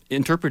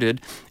interpreted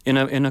in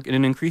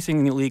an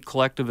increasingly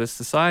collectivist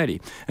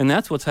society, and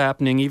that's what's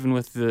happening even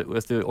with the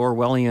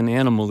Orwellian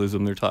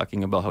animalism. They're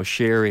talking about how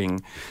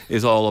sharing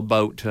is all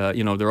about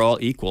they're all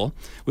equal,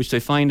 which they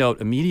find out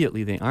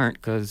immediately they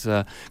aren't, because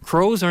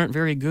crows aren't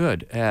very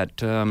good at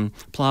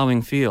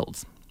plowing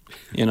fields.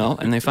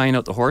 And they find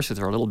out the horses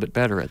are a little bit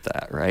better at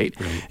that, right?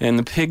 And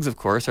the pigs, of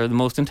course, are the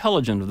most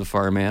intelligent of the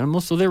farm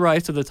animals, so they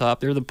rise to the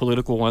top. They're the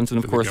political ones,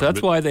 and of course,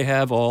 that's why they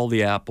have all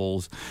the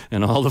apples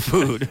and all the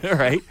food,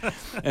 right?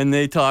 And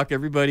they talk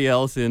everybody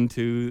else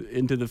into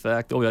the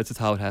fact, that's just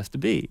how it has to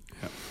be.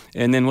 Yeah.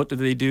 And then what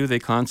do? They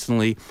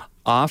constantly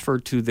offer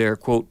to their,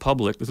 quote,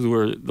 public, this is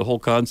where the whole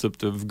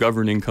concept of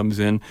governing comes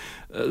in,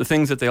 the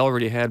things that they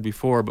already had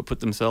before, but put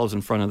themselves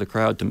in front of the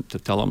crowd to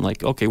tell them,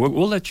 like, okay,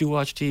 we'll let you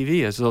watch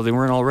TV, as though they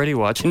weren't already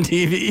watching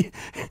TV.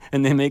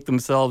 And they make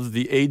themselves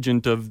the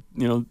agent of,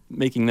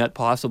 making that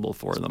possible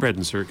for them. Bread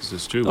and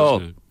circuses, too,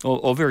 wasn't it?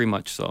 Oh, very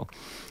much so.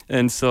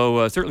 And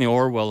so certainly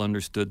Orwell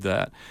understood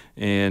that.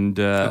 And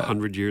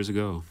 100 years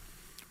ago.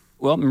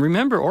 Well,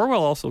 remember,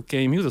 Orwell also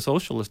he was a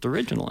socialist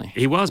originally.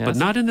 He was, yes. But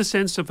not in the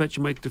sense of that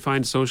you might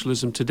define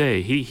socialism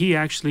today. He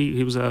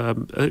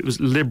was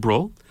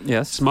liberal,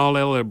 yes, small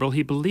L liberal.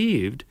 He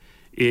believed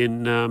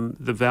in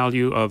the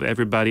value of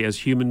everybody as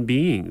human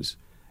beings.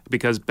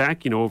 Because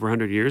back, over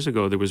 100 years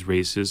ago, there was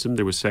racism,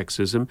 there was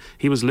sexism.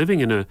 He was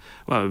living in a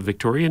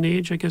Victorian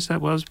age, I guess that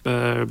was,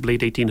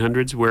 late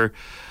 1800s, where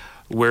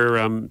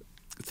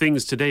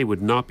things today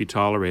would not be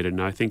tolerated, and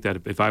I think that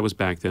if I was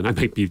back then, I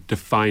might be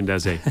defined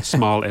as a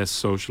small s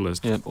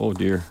socialist. Yep. Oh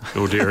dear.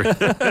 Oh dear.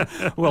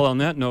 Well, on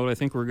that note, I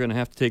think we're going to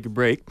have to take a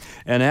break.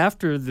 And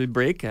after the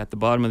break, at the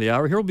bottom of the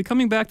hour here, we'll be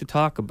coming back to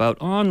talk about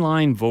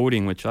online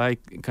voting, which I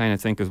kind of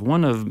think is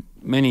one of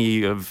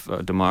many of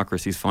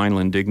democracy's final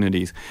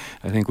indignities.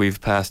 I think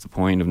we've passed the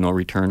point of no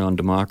return on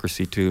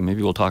democracy, too.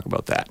 Maybe we'll talk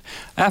about that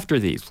after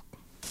these.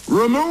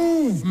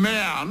 Remove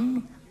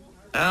man,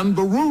 and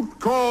the root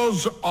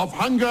cause of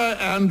hunger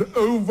and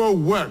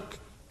overwork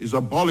is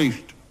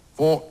abolished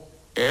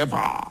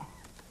forever.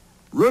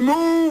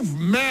 Remove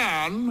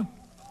man,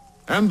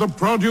 and the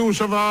produce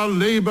of our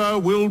labor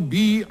will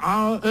be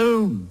our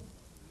own.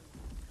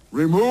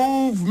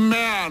 Remove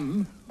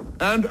man,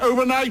 and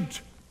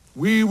overnight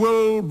we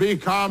will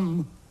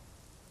become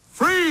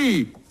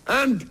free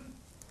and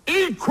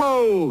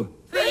equal.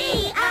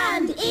 Free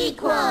and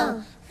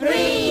equal.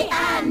 Free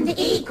and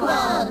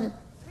equal.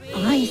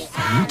 I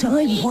thought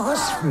I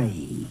was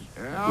free.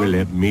 Will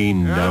it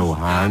mean no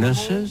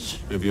harnesses?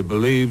 If you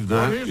believe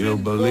that, you'll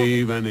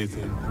believe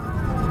anything.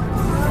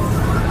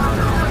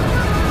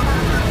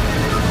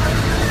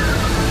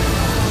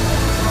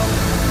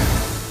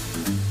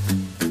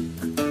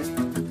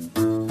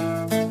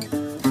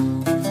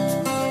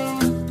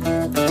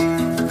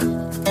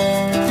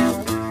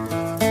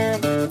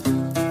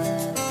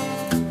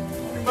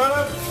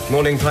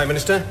 Morning, Prime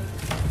Minister.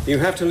 You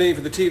have to leave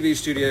for the TV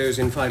studios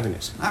in 5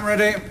 minutes. I'm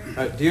ready.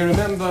 Do you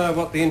remember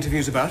what the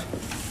interview's about?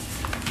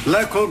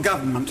 Local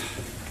government.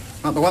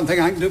 Not the one thing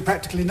I can do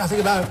practically nothing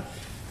about.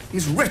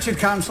 These wretched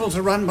councils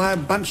are run by a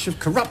bunch of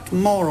corrupt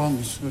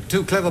morons who are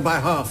too clever by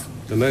half.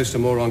 The most a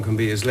moron can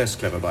be is less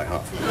clever by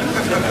half.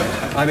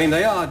 I mean,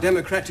 they are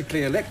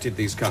democratically elected,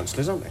 these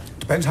councillors, aren't they?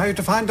 Depends how you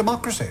define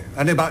democracy.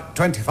 Only about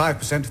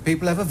 25% of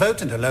people ever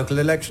vote in a local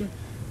election.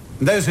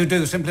 And those who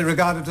do simply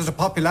regard it as a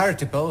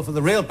popularity poll for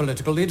the real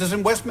political leaders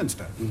in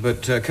Westminster.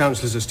 But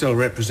councillors are still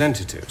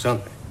representatives,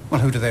 aren't they?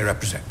 Well, who do they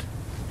represent?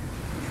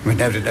 I mean,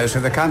 nobody knows who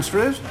the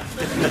councillor is.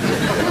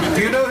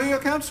 Do you know who your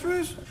councillor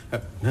is?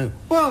 No.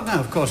 Well, no,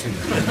 of course you do.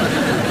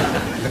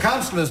 The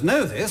councillors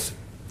know this,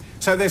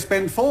 so they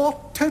spend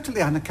 4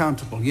 totally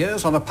unaccountable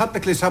years on a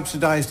publicly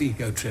subsidised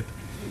ego trip.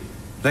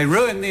 They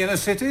ruin the inner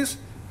cities,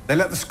 they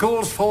let the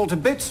schools fall to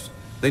bits,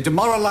 they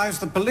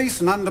demoralise the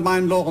police and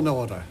undermine law and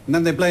order, and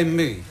then they blame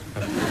me.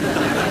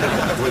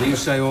 Will you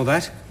say all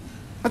that?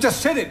 I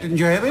just said it, didn't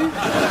you hear me?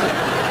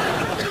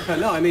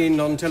 No, I mean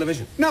on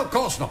television. No, of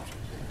course not.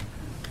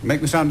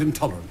 Make me sound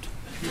intolerant.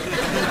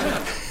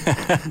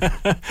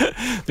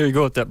 There you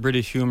go with that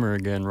British humor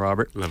again,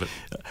 Robert. Love it.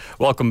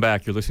 Welcome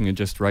back. You're listening to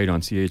Just Right on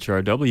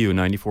CHRW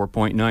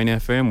 94.9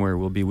 FM, where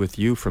we'll be with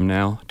you from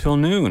now till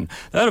noon.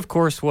 That, of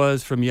course,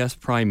 was from Yes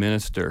Prime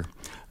Minister,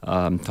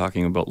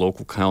 talking about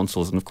local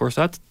councils. And, of course,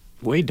 that's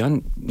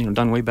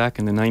done way back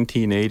in the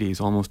 1980s,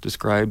 almost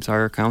describes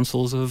our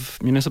councils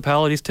of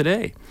municipalities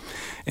today.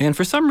 And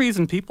for some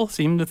reason, people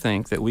seem to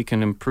think that we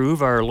can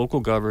improve our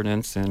local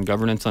governance and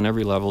governance on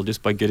every level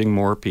just by getting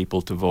more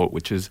people to vote,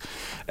 which is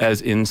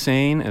as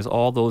insane as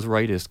all those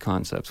rightist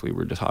concepts we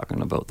were just talking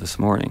about this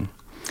morning.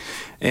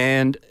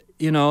 And,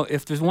 you know,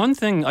 if there's one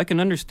thing I can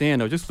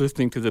understand, I was just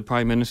listening to the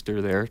Prime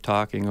Minister there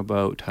talking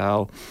about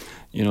how,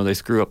 you know, they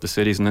screw up the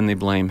cities and then they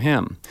blame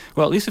him.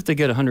 Well, at least if they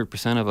get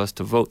 100% of us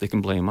to vote, they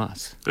can blame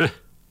us.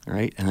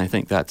 Right? And I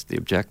think that's the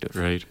objective.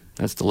 Right.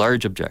 That's the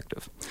large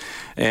objective.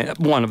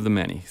 One of the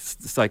many,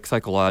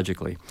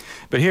 psychologically.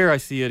 But here I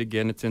see it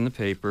again. It's in the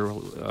paper.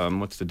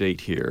 What's the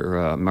date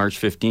here? March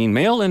 15.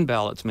 Mail-in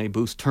ballots may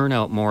boost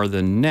turnout more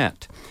than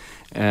net.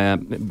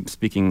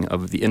 Speaking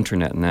of the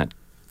internet and that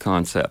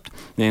concept.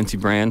 Nancy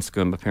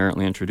Branscombe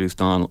apparently introduced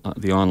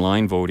the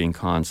online voting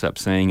concept,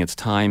 saying its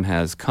time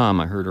has come.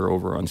 I heard her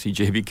over on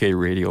CJBK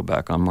radio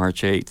back on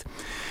March 8th.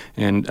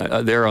 And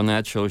there on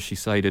that show, she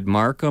cited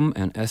Markham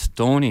and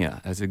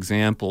Estonia as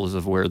examples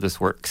of where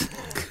this works.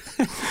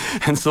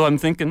 And so I'm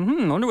thinking,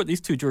 I wonder what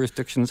these two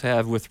jurisdictions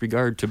have with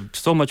regard to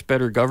so much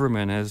better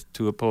government as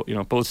to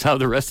opposed to how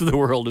the rest of the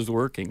world is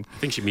working. I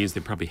think she means they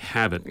probably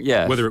have it.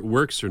 Yes. Whether it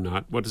works or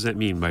not, what does that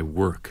mean by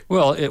work?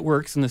 Well, it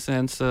works in the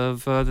sense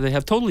of they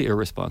have totally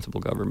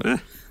irresponsible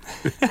government.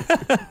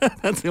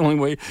 That's the only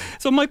way.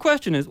 So my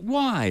question is,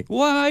 why?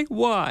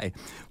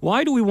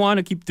 Why do we want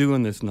to keep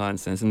doing this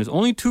nonsense? And there's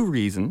only 2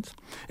 reasons,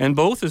 and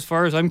both, as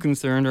far as I'm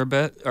concerned,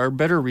 are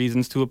better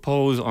reasons to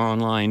oppose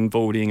online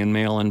voting and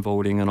mail-in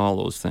voting and all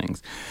those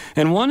things.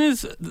 And one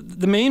is,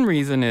 the main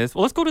reason is,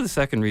 well, let's go to the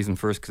second reason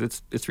first,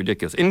 because it's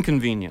ridiculous.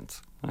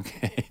 Inconvenience.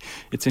 Okay,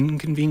 it's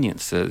inconvenient,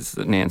 says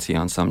Nancy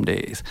on some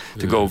days,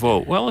 to go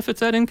vote. Well, if it's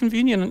that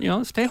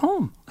inconvenient, stay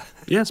home.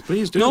 Yes,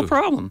 please do. No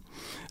problem.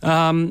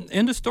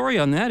 End of story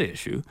on that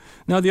issue.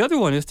 Now, the other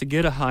one is to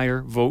get a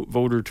higher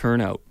voter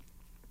turnout,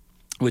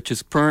 which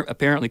is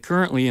apparently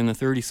currently in the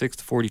 36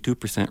 to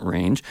 42%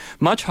 range,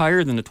 much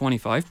higher than the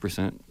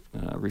 25%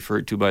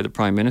 referred to by the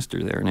Prime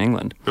Minister there in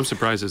England. I'm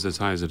surprised it's as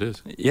high as it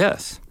is.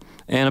 Yes.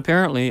 And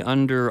apparently,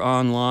 under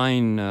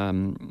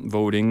online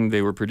voting,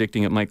 they were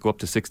predicting it might go up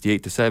to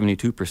 68 to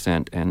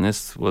 72%, and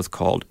this was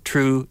called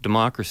True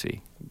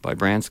Democracy by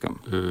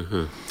Branscombe.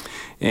 Uh-huh.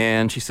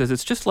 And she says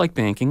it's just like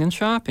banking and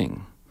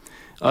shopping,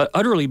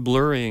 utterly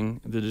blurring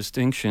the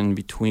distinction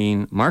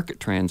between market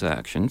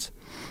transactions,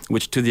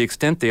 which to the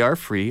extent they are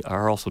free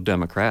are also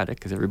democratic,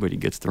 because everybody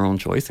gets their own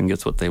choice and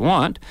gets what they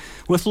want,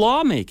 with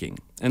lawmaking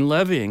and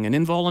levying and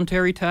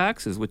involuntary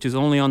taxes, which is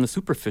only on the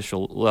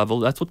superficial level.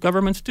 That's what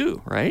governments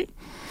do, right?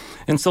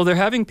 And so they're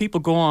having people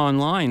go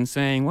online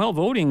saying, well,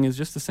 voting is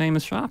just the same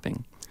as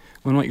shopping,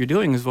 when what you're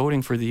doing is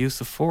voting for the use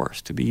of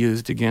force to be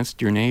used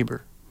against your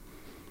neighbor.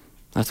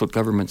 That's what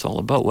government's all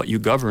about. What you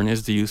govern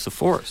is the use of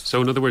force.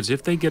 So in other words,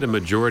 if they get a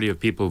majority of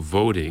people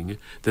voting,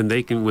 then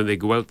they can, when they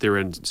go out there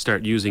and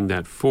start using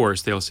that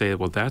force, they'll say,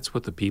 well, that's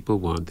what the people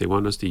want. They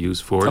want us to use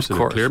force. Of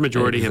course. A clear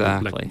majority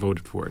Exactly. have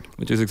voted for it.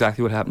 Which is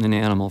exactly what happened in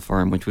Animal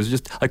Farm, which was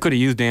just, I could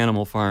have used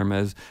Animal Farm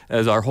as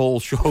our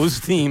whole show's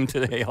theme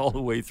today all the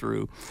way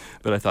through,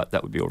 but I thought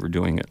that would be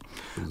overdoing it.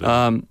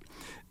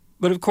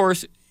 But of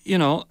course,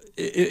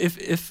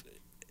 if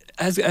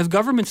as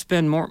governments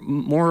spend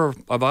more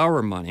of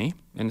our money,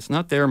 and it's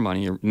not their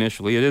money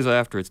initially, it is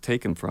after it's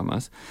taken from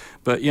us,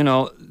 but,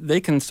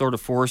 they can sort of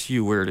force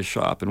you where to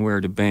shop and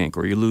where to bank,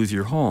 or you lose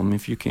your home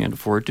if you can't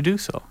afford to do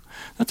so.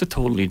 That's a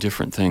totally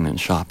different thing than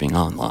shopping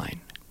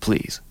online,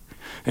 please.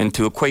 And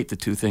to equate the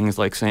two things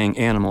like saying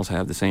animals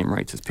have the same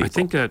rights as people. I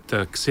think that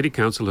the City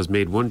Council has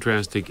made one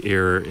drastic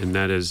error, and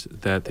that is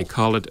that they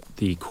call it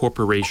the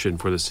corporation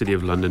for the City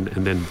of London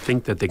and then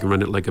think that they can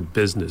run it like a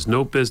business.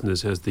 No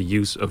business has the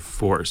use of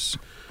force.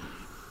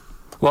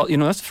 Well,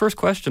 that's the first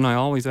question I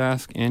always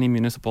ask any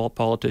municipal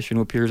politician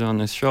who appears on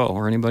this show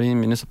or anybody in the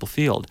municipal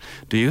field.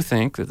 Do you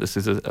think that this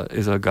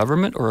is a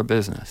government or a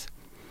business?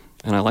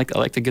 And I like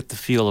to get the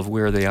feel of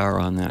where they are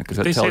on that, because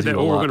that They tells say that, you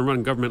a oh, we're lot. going to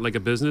run government like a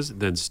business,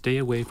 then stay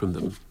away from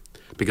them.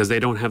 Because they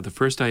don't have the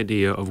first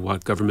idea of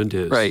what government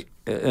is. Right,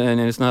 and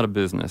it's not a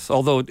business.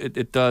 Although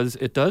it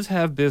does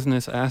have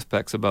business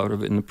aspects about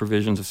it in the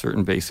provisions of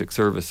certain basic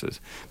services.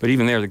 But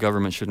even there, the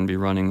government shouldn't be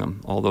running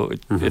them, although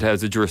it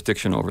has a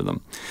jurisdiction over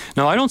them.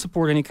 Now, I don't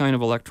support any kind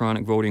of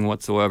electronic voting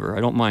whatsoever.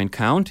 I don't mind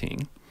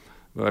counting,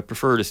 but I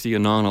prefer to see a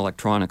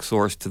non-electronic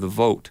source to the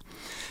vote.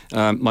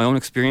 My own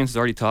experience has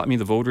already taught me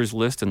the voters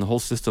list and the whole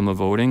system of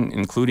voting,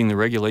 including the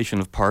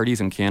regulation of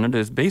parties in Canada,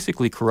 is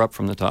basically corrupt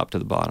from the top to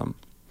the bottom.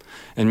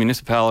 And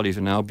municipalities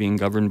are now being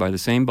governed by the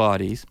same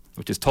bodies,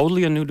 which is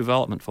totally a new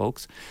development,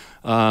 folks,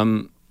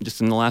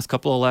 just in the last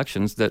couple of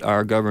elections, that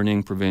are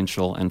governing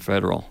provincial and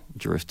federal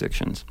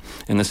jurisdictions.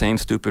 And the same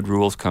stupid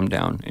rules come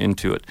down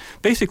into it,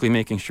 basically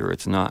making sure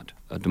it's not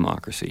a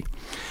democracy.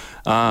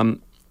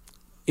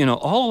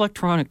 All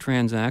electronic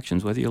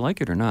transactions, whether you like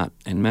it or not,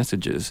 and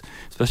messages,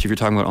 especially if you're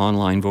talking about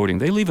online voting,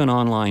 they leave an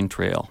online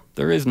trail.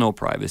 There is no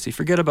privacy.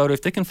 Forget about it.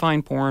 If they can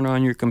find porn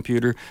on your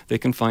computer, they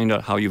can find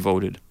out how you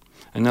voted.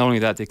 And not only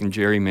that, they can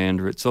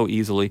gerrymander it so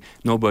easily,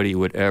 nobody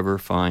would ever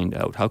find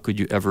out. How could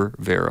you ever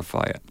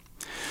verify it?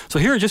 So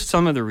here are just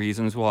some of the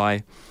reasons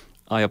why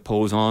I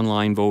oppose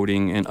online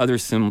voting and other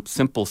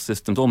simple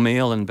systems.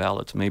 Mail-in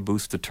ballots may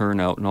boost the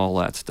turnout and all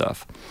that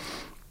stuff.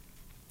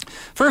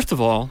 First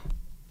of all,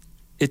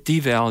 it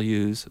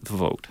devalues the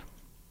vote.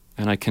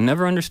 And I can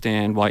never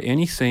understand why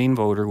any sane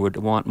voter would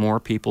want more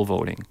people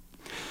voting.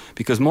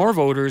 Because more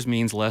voters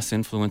means less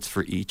influence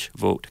for each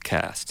vote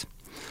cast.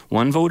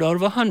 One vote out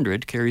of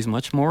 100 carries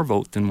much more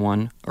weight than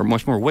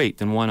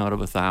one out of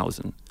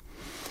 1,000.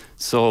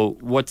 So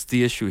what's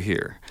the issue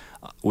here?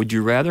 Would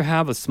you rather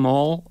have a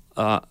small,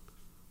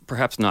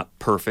 perhaps not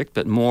perfect,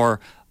 but more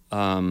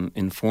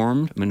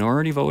informed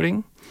minority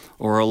voting,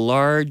 or a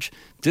large,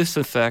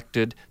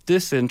 disaffected,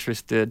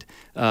 disinterested,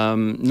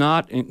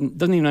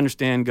 doesn't even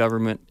understand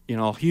government,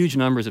 huge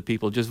numbers of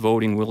people just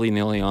voting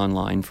willy-nilly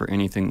online for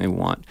anything they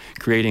want,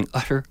 creating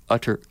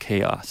utter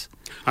chaos?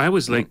 I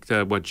always liked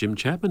what Jim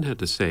Chapman had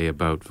to say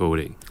about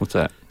voting. What's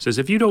that? Says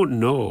if you don't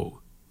know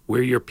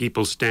where your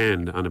people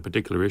stand on a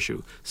particular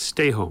issue,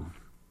 stay home.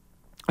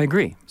 I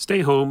agree.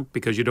 Stay home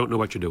because you don't know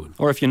what you're doing.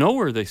 Or if you know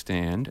where they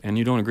stand and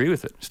you don't agree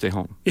with it, stay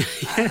home.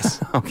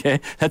 Yes. Okay,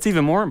 that's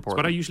even more important.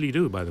 That's what I usually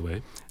do, by the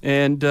way.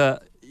 And,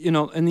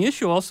 and the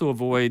issue also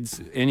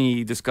avoids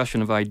any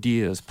discussion of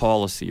ideas,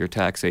 policy, or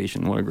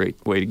taxation. What a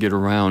great way to get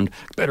around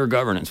better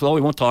governance. Well,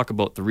 we won't talk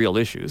about the real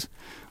issues,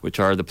 which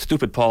are the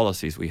stupid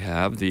policies we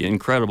have, the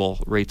incredible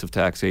rates of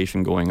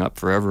taxation going up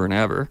forever and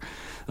ever,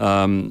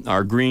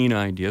 our green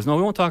ideas. No,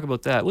 we won't talk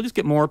about that. We'll just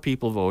get more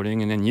people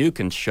voting, and then you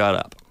can shut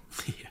up.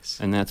 Yes.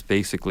 And that's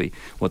basically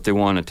what they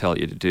want to tell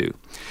you to do.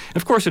 And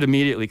of course, it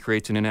immediately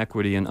creates an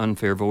inequity and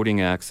unfair voting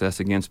access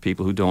against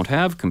people who don't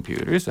have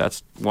computers.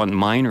 That's one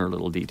minor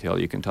little detail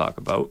you can talk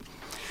about.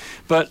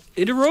 But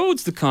it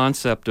erodes the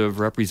concept of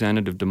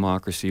representative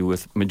democracy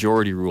with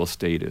majority rule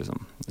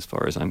statism, as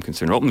far as I'm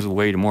concerned. It opens the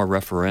way to more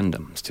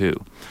referendums,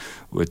 too,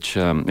 which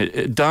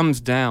it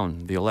dumbs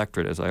down the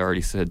electorate, as I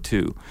already said,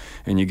 too.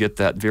 And you get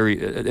that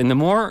and the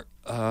more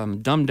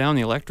dumbed down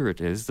the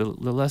electorate is, the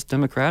less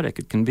democratic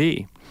it can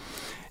be.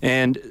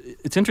 And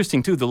it's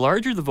interesting, too, the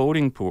larger the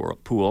voting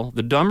pool,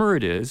 the dumber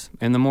it is,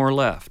 and the more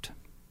left,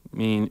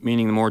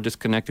 meaning the more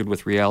disconnected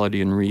with reality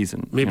and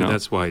reason. Maybe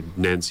that's why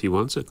Nancy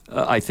wants it.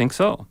 I think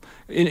so.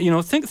 Imagine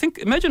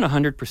a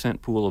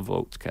 100% pool of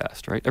votes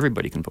cast, right?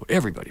 Everybody can vote,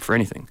 everybody, for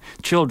anything.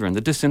 Children,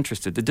 the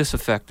disinterested, the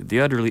disaffected,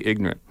 the utterly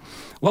ignorant.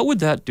 What would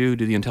that do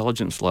to the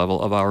intelligence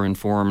level of our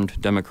informed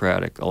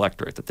democratic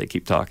electorate that they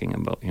keep talking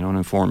about, an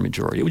informed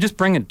majority? It would just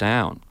bring it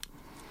down.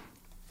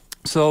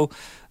 So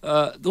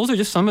those are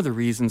just some of the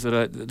reasons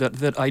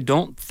that I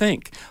don't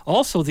think.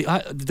 Also,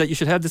 that you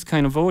should have this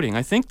kind of voting.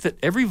 I think that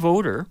every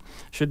voter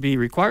should be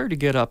required to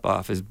get up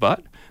off his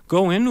butt,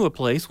 go into a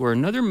place where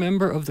another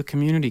member of the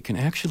community can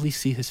actually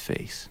see his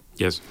face.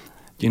 Yes.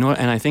 And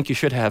I think you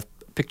should have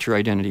picture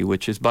identity,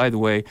 which is, by the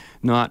way,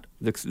 not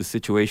the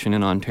situation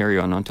in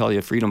Ontario. And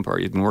Ontario Freedom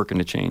Party has been working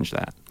to change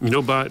that.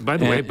 By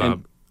the way,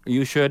 Bob,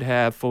 you should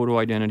have photo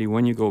identity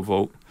when you go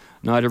vote.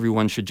 Not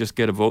everyone should just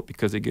get a vote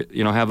because they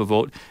have a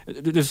vote.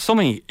 There's so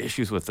many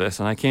issues with this,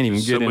 and I can't even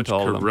get into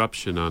all of them. So much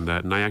corruption on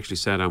that. And I actually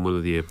sat on one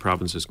of the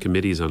province's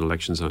committees on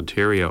Elections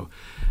Ontario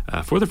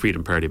for the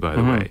Freedom Party, by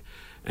the way.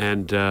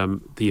 And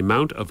the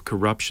amount of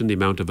corruption, the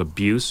amount of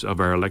abuse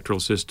of our electoral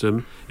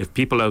system, if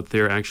people out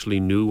there actually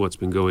knew what's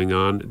been going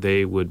on,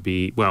 they would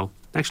be,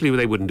 actually,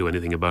 they wouldn't do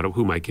anything about it.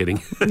 Who am I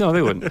kidding? No,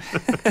 they wouldn't.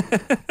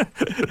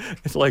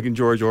 It's like in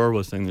George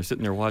Orwell's thing. They're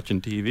sitting there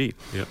watching TV.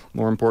 Yep.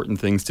 More important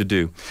things to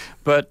do.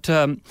 But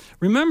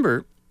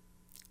remember,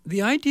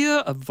 the idea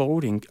of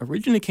voting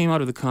originally came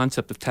out of the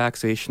concept of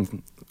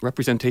taxation,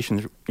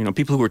 representation.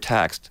 People who were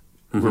taxed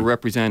were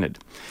represented.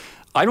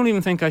 I don't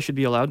even think I should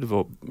be allowed to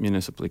vote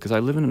municipally because I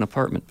live in an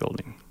apartment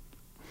building.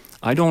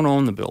 I don't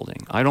own the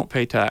building. I don't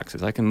pay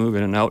taxes. I can move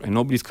in and out, and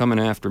nobody's coming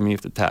after me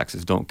if the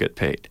taxes don't get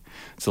paid.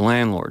 It's the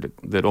landlord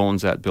that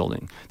owns that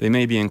building. They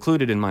may be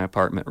included in my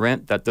apartment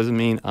rent. That doesn't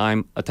mean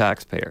I'm a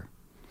taxpayer.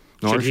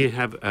 Should he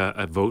have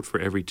a vote for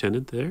every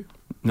tenant there?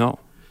 No.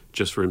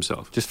 Just for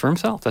himself? Just for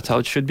himself. That's how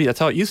it should be. That's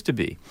how it used to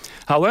be.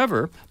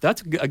 However,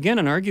 that's, again,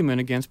 an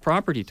argument against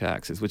property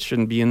taxes, which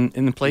shouldn't be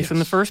in place in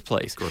the first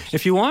place.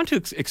 If you want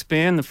to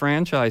expand the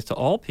franchise to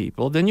all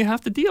people, then you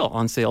have to deal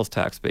on sales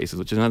tax basis,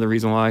 which is another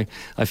reason why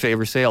I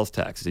favor sales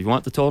taxes. If you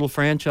want the total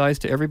franchise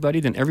to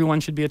everybody, then everyone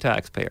should be a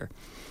taxpayer.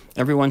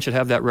 Everyone should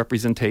have that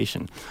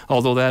representation.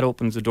 Although that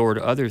opens the door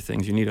to other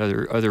things. You need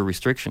other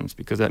restrictions,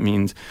 because that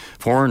means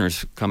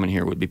foreigners coming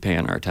here would be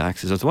paying our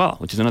taxes as well,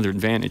 which is another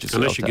advantage of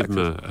Unless sales you taxes.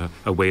 give them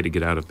a way to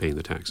get out of paying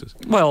the taxes.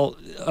 Well,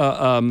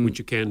 which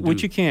you can do.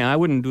 Which you can. I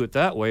wouldn't do it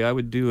that way. I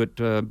would do it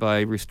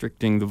by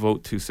restricting the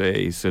vote to,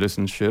 say,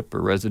 citizenship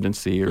or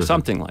residency or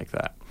something like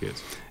that.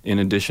 Yes. In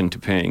addition to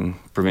paying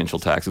provincial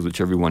taxes,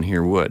 which everyone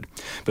here would.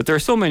 But there are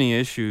so many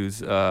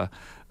issues.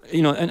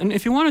 And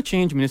if you want to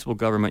change municipal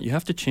government, you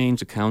have to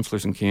change the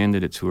councillors and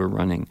candidates who are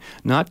running,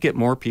 not get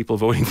more people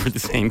voting for the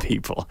same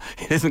people.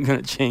 It isn't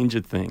going to change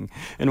a thing.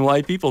 And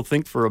why people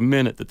think for a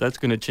minute that that's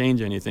going to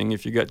change anything,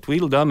 if you got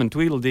Tweedledum and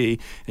Tweedledee,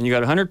 and you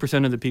got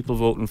 100% of the people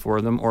voting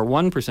for them, or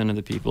 1% of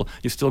the people,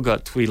 you still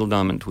got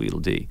Tweedledum and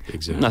Tweedledee.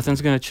 Exactly.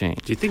 Nothing's going to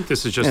change. Do you think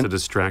this is just a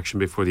distraction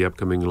before the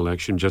upcoming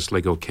election, just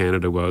like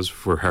Canada was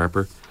for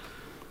Harper?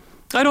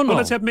 I don't know. Well,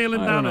 let's have mail-in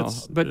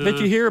ballots. But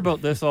you hear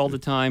about this all the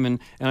time, and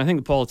I think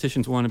the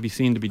politicians want to be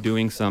seen to be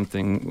doing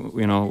something,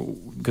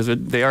 because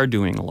they are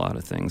doing a lot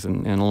of things,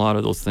 and a lot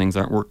of those things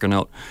aren't working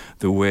out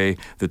the way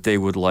that they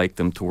would like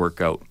them to work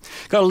out.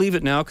 Got to leave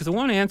it now, because I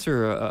want to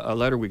answer a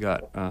letter we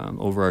got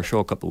over our show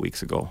a couple of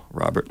weeks ago,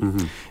 Robert.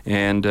 Mm-hmm.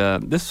 And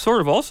this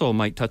sort of also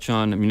might touch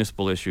on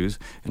municipal issues,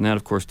 and that,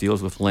 of course,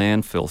 deals with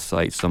landfill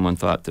sites. Someone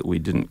thought that we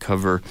didn't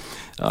cover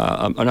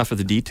enough of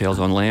the details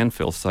on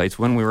landfill sites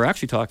when we were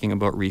actually talking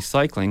about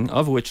recycling,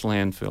 of which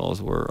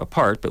landfills were a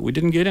part, but we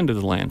didn't get into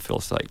the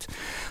landfill sites.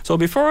 So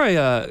before I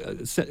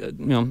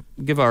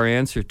give our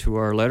answer to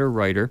our letter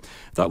writer,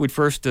 I thought we'd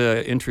first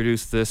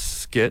introduce this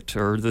skit,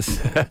 or this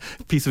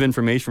piece of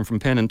information from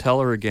Penn and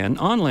Teller again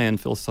on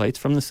landfill sites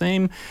from the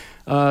same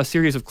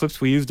series of clips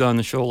we used on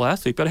the show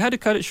last week, but I had to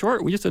cut it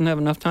short. We just didn't have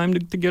enough time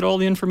to get all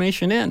the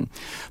information in.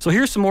 So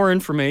here's some more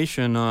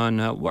information on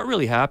what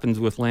really happens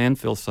with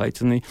landfill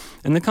sites, and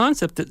the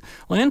concept that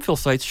landfill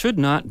sites should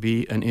not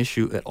be an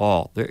issue at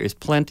all. There is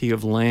plenty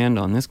of land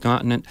on this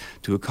continent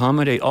to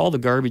accommodate all the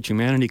garbage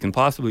humanity can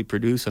possibly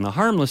produce in a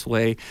harmless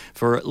way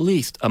for at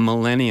least a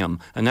millennium,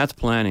 and that's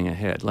planning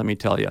ahead, let me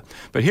tell you.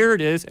 But here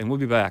it is, and we'll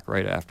be back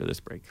right after this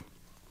break.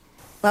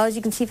 Well, as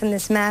you can see from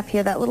this map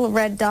here, that little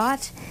red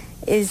dot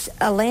is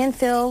a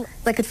landfill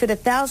that could fit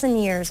 1,000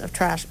 years of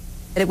trash.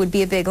 It would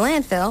be a big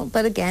landfill,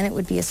 but again, it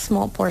would be a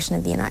small portion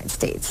of the United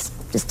States,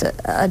 just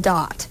a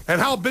dot. And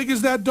how big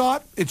is that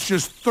dot? It's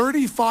just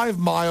 35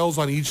 miles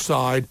on each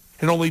side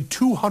and only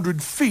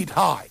 200 feet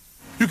high.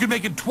 You can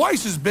make it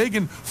twice as big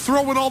and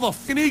throw in all the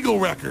f***ing Eagle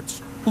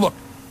records. Look,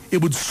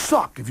 it would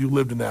suck if you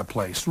lived in that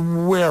place,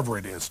 wherever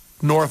it is,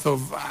 north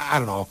of, I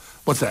don't know,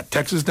 what's that,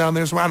 Texas down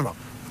there? So I don't know.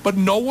 But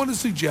no one is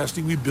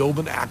suggesting we build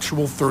an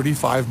actual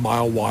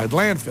 35-mile wide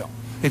landfill.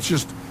 It's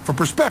just for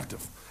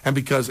perspective, and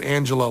because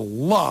Angela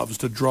loves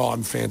to draw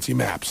on fancy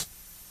maps.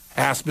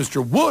 Ask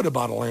Mr. Wood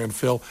about a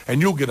landfill,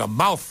 and you'll get a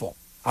mouthful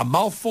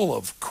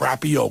of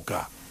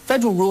crapioca.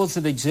 Federal rules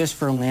that exist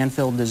for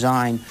landfill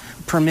design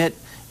permit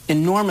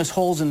enormous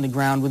holes in the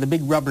ground with a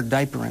big rubber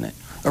diaper in it.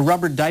 A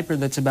rubber diaper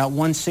that's about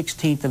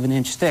 1/16 of an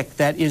inch thick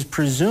that is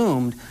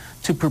presumed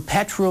to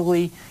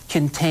perpetually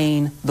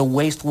contain the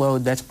waste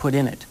load that's put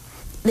in it.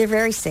 They're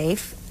very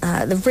safe.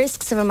 The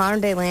risks of a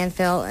modern-day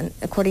landfill, and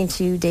according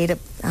to data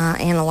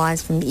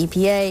analyzed from the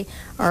EPA,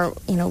 are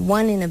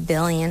 1 in a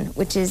billion,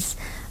 which is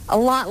a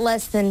lot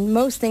less than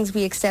most things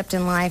we accept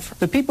in life.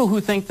 The people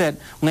who think that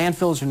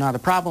landfills are not a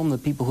problem, the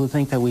people who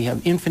think that we have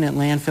infinite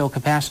landfill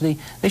capacity,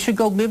 they should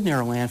go live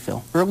near a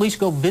landfill, or at least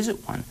go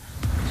visit one.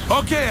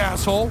 Okay,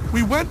 asshole,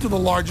 we went to the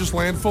largest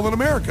landfill in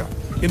America,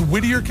 in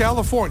Whittier,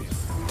 California.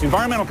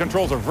 Environmental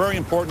controls are very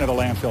important at a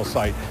landfill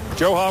site.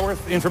 Joe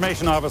Haworth,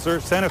 Information Officer,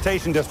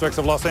 Sanitation Districts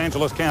of Los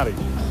Angeles County.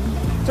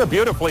 It's a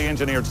beautifully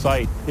engineered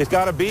site. It's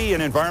got to be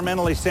an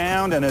environmentally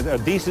sound and a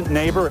decent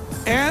neighbor.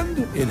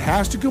 And it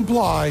has to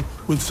comply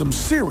with some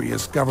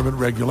serious government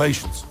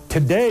regulations.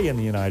 Today in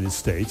the United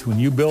States, when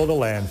you build a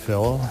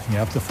landfill, you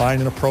have to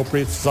find an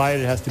appropriate site.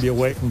 It has to be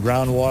away from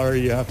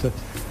groundwater. You have to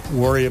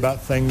worry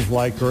about things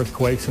like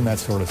earthquakes and that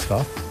sort of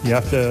stuff. You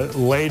have to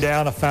lay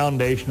down a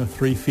foundation of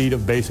 3 feet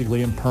of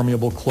basically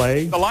impermeable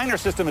clay. The liner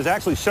system is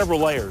actually several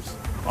layers,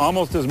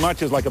 almost as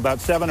much as like about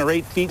 7 or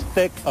 8 feet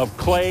thick of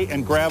clay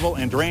and gravel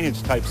and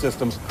drainage type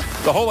systems.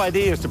 The whole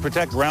idea is to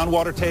protect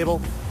groundwater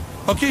table.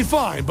 Okay,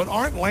 fine, but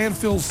aren't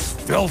landfills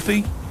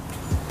filthy?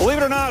 Believe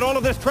it or not, all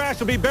of this trash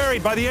will be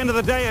buried by the end of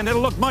the day, and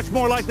it'll look much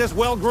more like this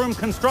well-groomed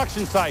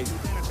construction site.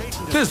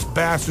 This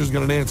bastard's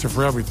got an answer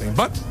for everything,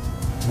 but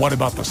what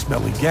about the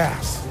smelly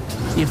gas?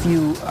 If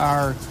you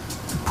are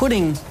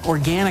putting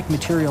organic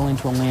material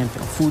into a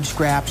landfill, food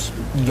scraps,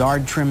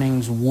 yard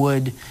trimmings,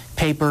 wood,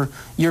 paper,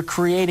 you're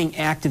creating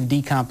active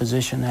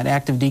decomposition. That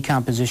active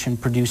decomposition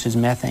produces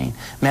methane.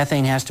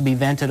 Methane has to be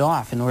vented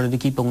off in order to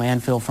keep a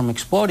landfill from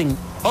exploding.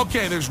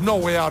 Okay, there's no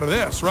way out of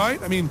this,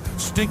 right? I mean,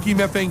 stinky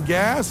methane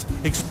gas,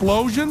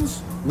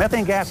 explosions.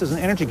 Methane gas is an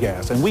energy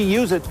gas, and we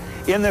use it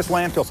in this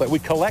landfill site. We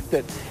collect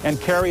it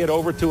and carry it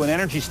over to an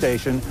energy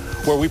station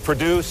where we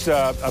produce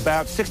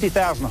about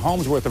 60,000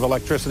 homes worth of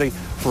electricity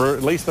for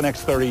at least the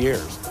next 30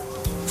 years.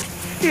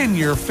 In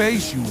your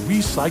face, you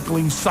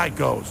recycling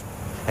psychos.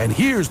 And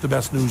here's the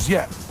best news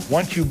yet.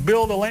 Once you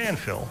build a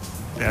landfill,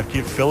 after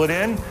you fill it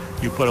in,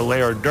 you put a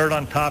layer of dirt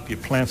on top, you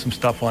plant some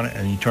stuff on it,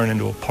 and you turn it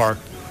into a park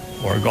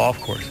or a golf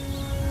course.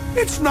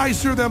 It's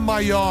nicer than my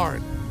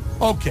yard.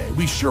 Okay,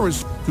 we sure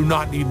as do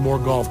not need more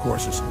golf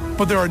courses,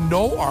 but there are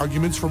no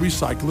arguments for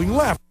recycling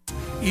left.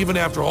 Even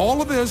after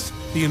all of this,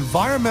 the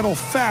environmental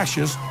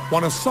fascists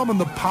want to summon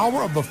the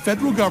power of the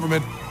federal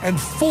government and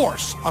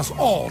force us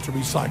all to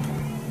recycle.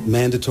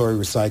 Mandatory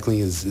recycling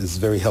is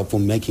very helpful,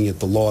 making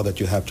it the law that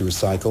you have to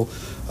recycle.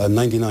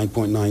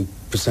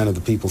 99.9% of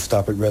the people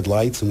stop at red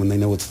lights, and when they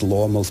know it's the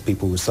law, most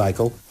people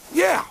recycle.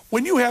 Yeah,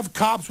 when you have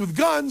cops with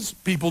guns,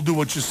 people do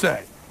what you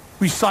say.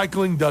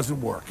 Recycling doesn't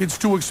work. It's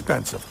too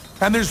expensive.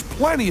 And there's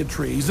plenty of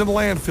trees in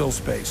landfill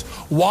space.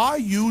 Why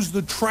use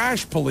the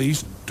trash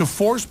police to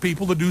force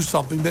people to do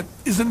something that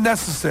isn't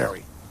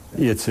necessary?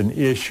 It's an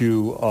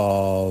issue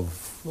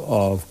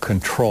of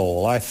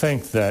control. I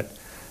think that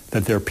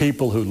there are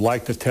people who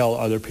like to tell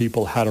other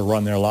people how to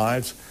run their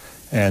lives,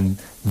 and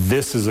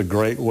this is a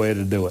great way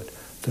to do it.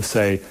 To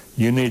say,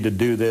 you need to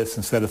do this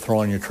instead of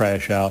throwing your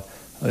trash out.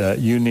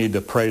 You need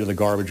to pray to the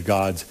garbage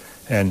gods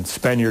and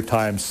spend your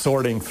time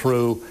sorting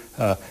through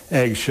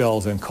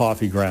eggshells and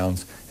coffee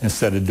grounds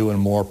instead of doing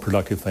more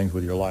productive things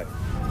with your life.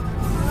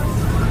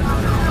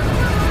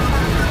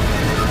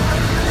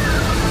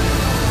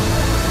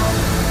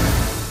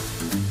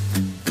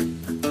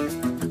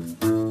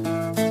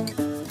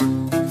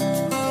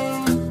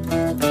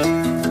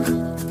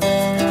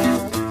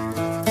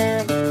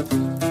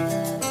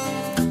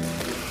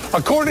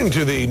 According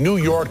to the New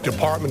York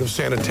Department of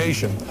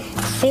Sanitation,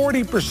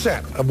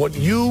 40% of what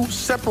you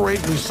separate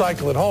and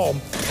recycle at home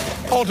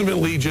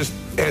ultimately just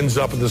ends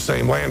up in the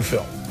same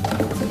landfill.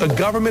 The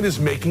government is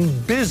making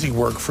busy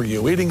work for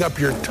you, eating up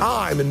your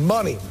time and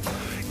money.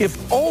 If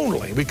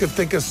only we could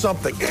think of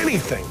something,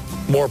 anything,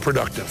 more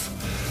productive.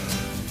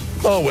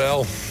 Oh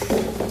well,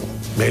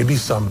 maybe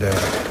someday.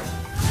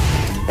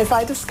 If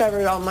I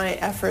discovered all my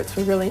efforts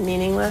were really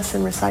meaningless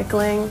in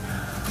recycling,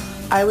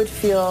 I would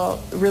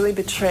feel really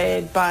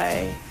betrayed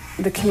by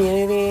the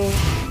community.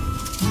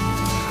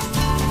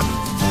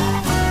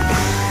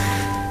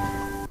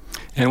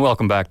 And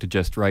welcome back to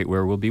Just Right,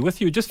 where we'll be with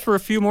you just for a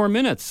few more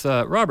minutes.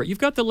 Robert, you've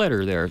got the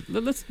letter there.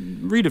 Let's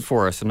read it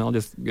for us, and I'll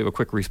just give a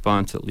quick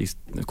response, at least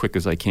as quick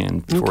as I can,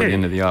 before the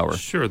end of the hour.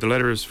 Sure. The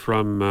letter is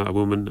from a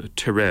woman,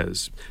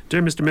 Therese.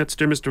 Dear Mr. Metz,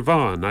 dear Mr.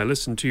 Vaughan, I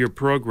listened to your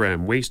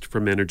program, Waste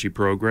from Energy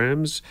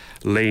Programs,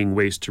 Laying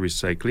Waste to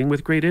Recycling,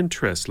 with great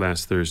interest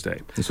last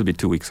Thursday. This would be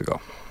 2 weeks ago.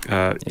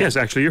 Yes,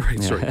 actually, you're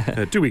right.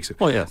 Sorry. 2 weeks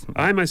ago. Well, yes.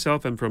 I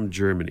myself am from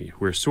Germany,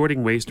 where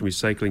sorting, waste, and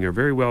recycling are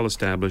very well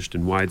established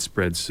and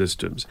widespread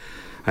systems.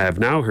 I have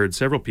now heard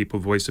several people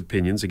voice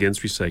opinions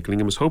against recycling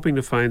and was hoping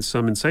to find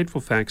some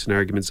insightful facts and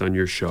arguments on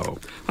your show.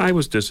 I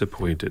was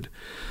disappointed.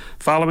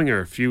 Following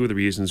are a few of the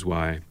reasons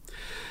why.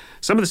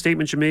 Some of the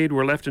statements you made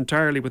were left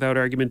entirely without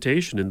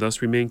argumentation and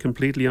thus remain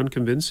completely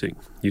unconvincing.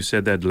 You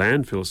said that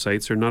landfill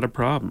sites are not a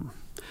problem.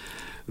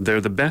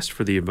 They're the best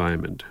for the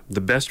environment,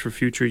 the best for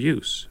future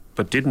use,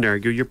 but didn't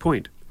argue your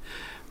point.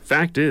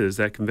 Fact is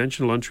that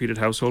conventional untreated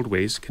household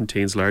waste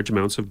contains large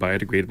amounts of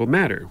biodegradable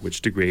matter,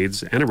 which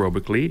degrades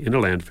anaerobically in a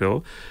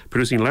landfill,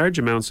 producing large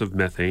amounts of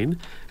methane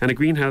and a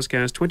greenhouse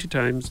gas 20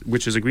 times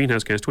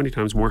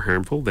more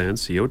harmful than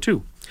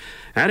CO2.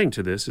 Adding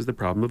to this is the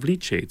problem of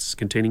leachates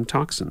containing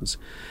toxins.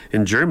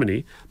 In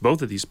Germany,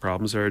 both of these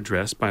problems are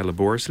addressed by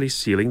laboriously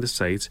sealing the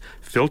sites,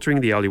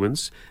 filtering the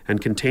eluents, and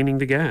containing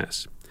the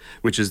gas,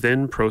 which is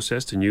then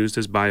processed and used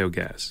as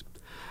biogas.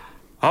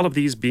 All of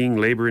these being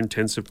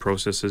labor-intensive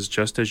processes,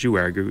 just as you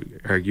argue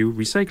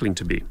recycling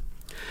to be.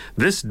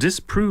 This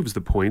disproves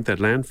the point that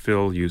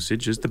landfill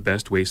usage is the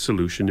best waste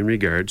solution in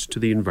regards to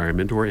the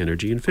environment or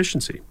energy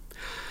efficiency.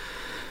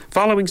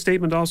 Following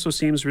statement also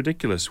seems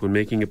ridiculous when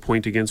making a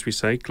point against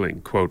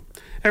recycling. Quote,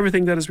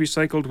 everything that is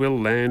recycled will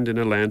land in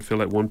a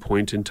landfill at one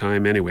point in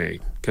time anyway,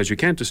 because you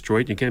can't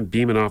destroy it, you can't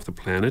beam it off the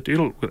planet,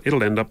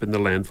 it'll end up in the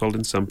landfill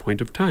in some point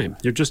of time.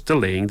 You're just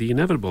delaying the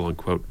inevitable,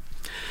 unquote.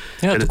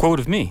 Yeah, it's a quote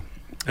of me.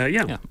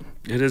 Yeah.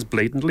 It is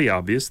blatantly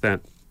obvious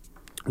that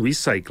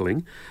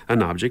recycling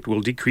an object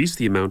will decrease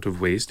the amount of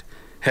waste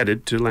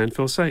headed to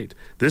landfill site.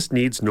 This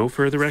needs no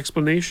further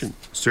explanation.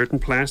 Certain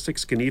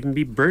plastics can even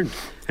be burnt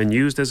and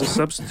used as a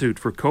substitute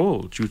for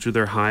coal due to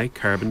their high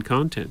carbon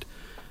content.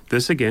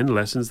 This again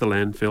lessens the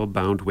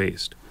landfill-bound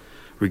waste.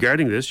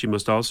 Regarding this, you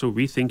must also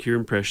rethink your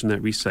impression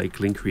that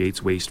recycling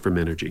creates waste from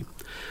energy.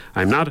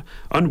 I'm not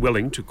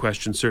unwilling to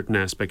question certain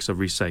aspects of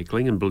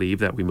recycling and believe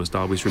that we must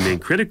always remain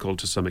critical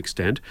to some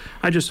extent.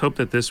 I just hope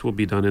that this will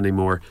be done in a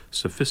more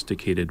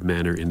sophisticated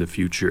manner in the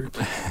future.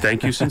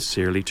 Thank you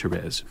sincerely,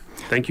 Therese.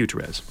 Thank you,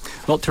 Therese.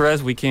 Well,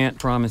 Therese, we can't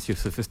promise you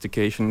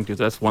sophistication because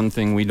that's one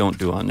thing we don't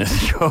do on this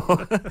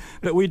show.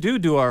 But we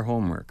do our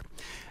homework.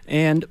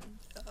 And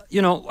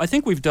I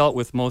think we've dealt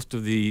with most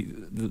of the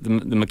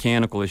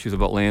mechanical issues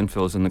about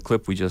landfills in the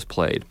clip we just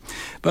played.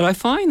 But I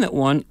find that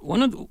one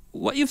of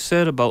what you've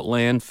said about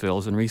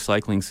landfills and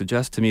recycling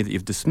suggests to me that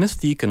you've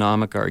dismissed the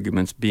economic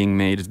arguments being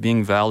made as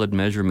being valid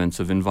measurements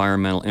of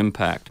environmental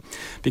impact.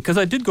 Because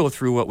I did go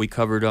through what we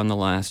covered on the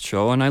last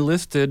show, and I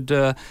listed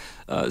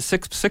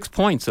six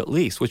points at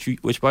least,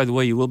 which by the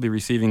way you will be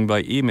receiving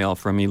by email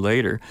from me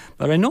later.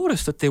 But I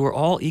noticed that they were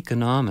all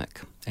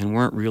economic and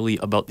weren't really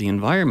about the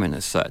environment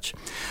as such.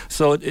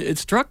 So it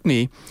struck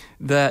me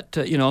that,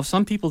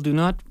 some people do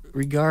not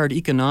regard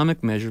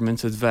economic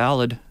measurements as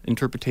valid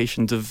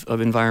interpretations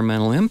of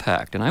environmental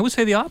impact. And I would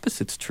say the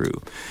opposite's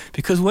true.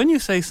 Because when you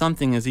say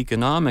something is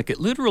economic, it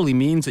literally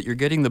means that you're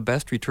getting the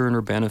best return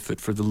or benefit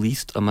for the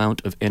least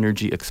amount of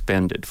energy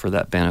expended for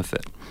that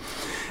benefit.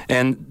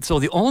 And so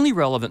the only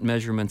relevant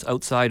measurements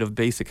outside of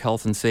basic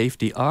health and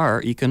safety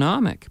are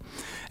economic.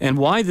 And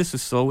why this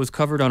is so is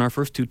covered on our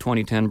first two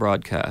 2010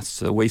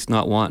 broadcasts. Waste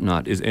Not, Want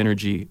Not is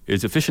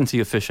efficiency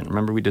efficient.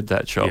 Remember we did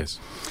that show? Yes.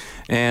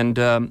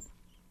 And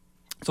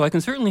so I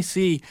can certainly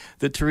see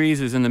that Therese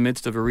is in the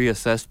midst of a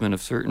reassessment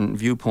of certain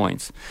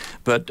viewpoints.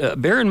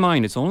 But bear in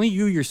mind, it's only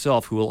you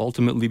yourself who will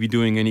ultimately be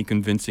doing any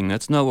convincing.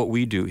 That's not what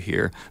we do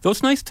here. Though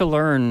it's nice to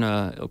learn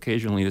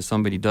occasionally that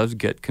somebody does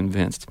get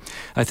convinced.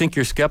 I think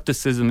your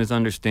skepticism is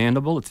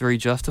understandable. It's very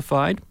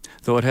justified.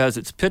 Though it has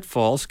its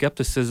pitfalls,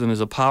 skepticism is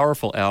a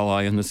powerful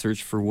ally in the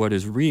search for what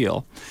is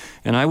real.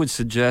 And I would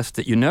suggest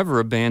that you never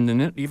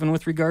abandon it, even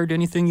with regard to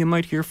anything you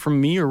might hear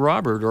from me or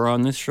Robert or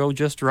on this show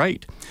Just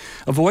Right.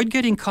 Avoid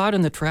getting caught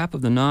in the trap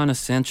of the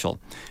non-essential,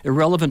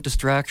 irrelevant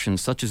distractions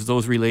such as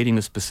those relating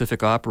to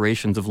specific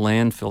operations of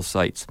landfill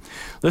sites.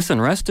 Listen,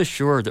 rest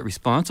assured that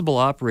responsible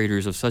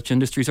operators of such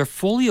industries are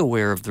fully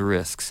aware of the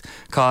risks,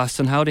 costs,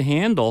 and how to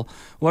handle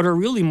what are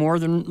really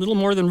little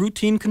more than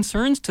routine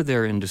concerns to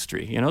their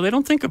industry. They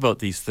don't think about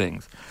these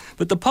things.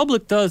 But the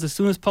public does as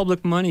soon as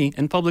public money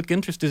and public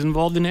interest is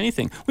involved in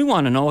anything. We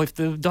want to know if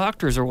the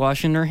doctors are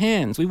washing their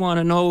hands. We want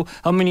to know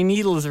how many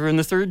needles are in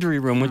the surgery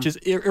room, which is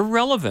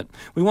irrelevant.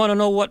 We want to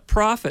know what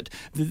profit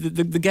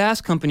the gas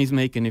company's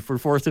making if we're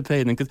forced to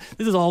pay them, because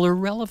this is all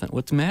irrelevant.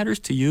 What matters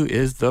to you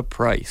is the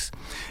price.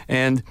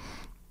 And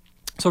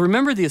so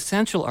remember, the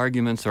essential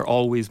arguments are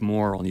always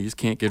moral. You just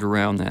can't get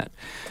around that.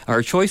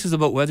 Our choices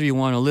about whether you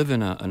want to live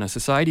in a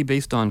society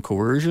based on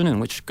coercion,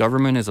 in which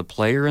government is a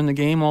player in the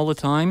game all the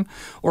time,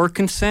 or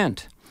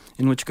consent,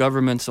 in which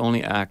governments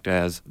only act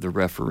as the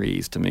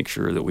referees to make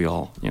sure that we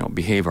all,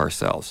 behave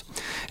ourselves.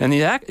 And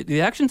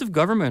the actions of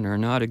government are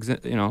not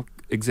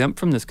exempt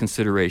from this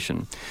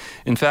consideration.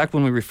 In fact,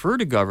 when we refer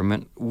to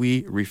government,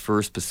 we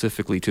refer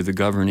specifically to the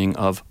governing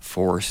of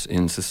force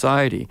in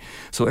society.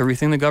 So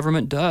everything the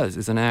government does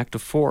is an act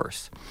of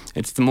force.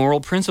 It's the moral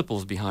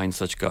principles behind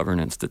such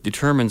governance that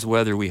determines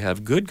whether we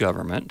have good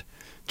government,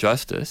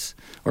 justice,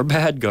 or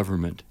bad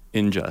government,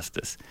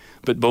 injustice.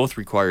 But both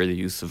require the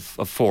use of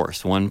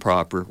force, one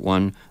proper,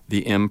 one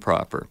the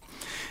improper.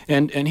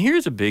 And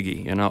here's a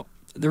biggie,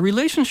 the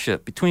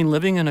relationship between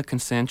living in a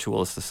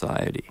consensual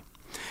society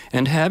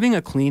and having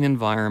a clean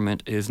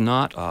environment is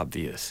not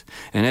obvious,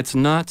 and it's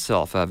not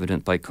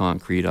self-evident by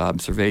concrete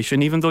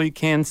observation, even though you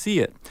can see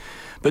it.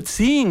 But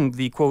seeing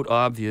the, quote,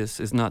 obvious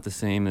is not the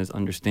same as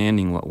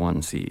understanding what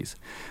one sees,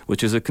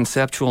 which is a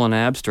conceptual and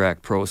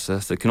abstract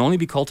process that can only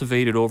be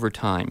cultivated over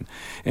time.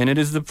 And it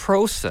is the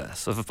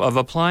process of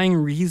applying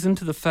reason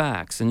to the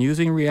facts and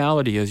using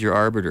reality as your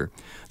arbiter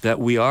that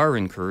we are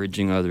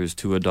encouraging others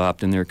to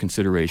adopt in their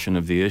consideration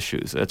of the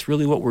issues. That's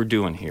really what we're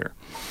doing here.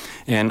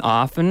 And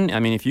often,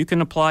 if you can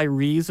apply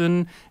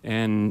reason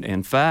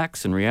and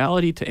facts and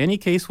reality to any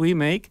case we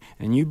make,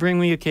 and you bring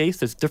me a case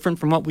that's different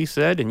from what we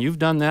said, and you've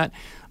done that,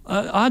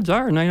 odds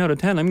are 9 out of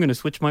 10 I'm going to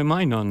switch my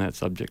mind on that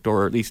subject,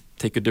 or at least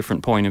take a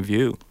different point of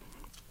view.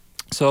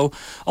 So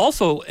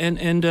also,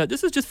 and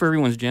this is just for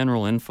everyone's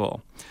general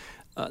info,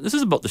 this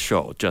is about the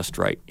show, Just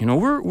Right.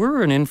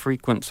 We're an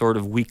infrequent sort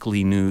of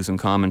weekly news and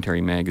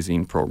commentary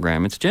magazine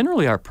program. It's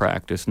generally our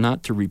practice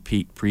not to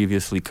repeat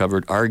previously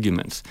covered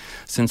arguments,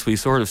 since we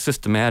sort of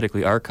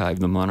systematically archive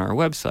them on our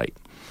website.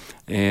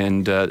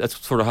 And that's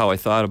sort of how I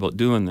thought about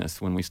doing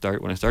this when I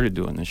started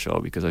doing this show,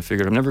 because I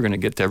figured I'm never going to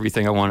get to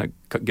everything I want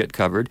to get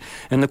covered.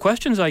 And the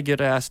questions I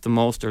get asked the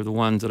most are the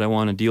ones that I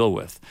want to deal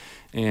with.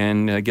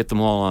 and get them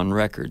all on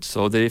record.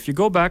 So that if you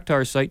go back to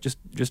our site,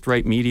 just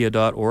write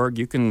media.org,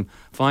 you can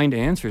find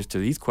answers to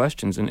these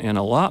questions and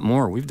a lot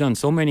more. We've done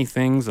so many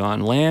things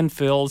on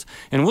landfills,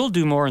 and we'll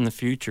do more in the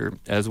future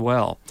as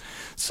well.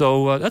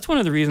 So that's one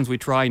of the reasons we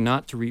try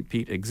not to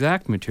repeat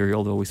exact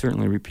material, though we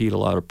certainly repeat a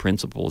lot of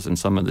principles and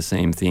some of the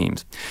same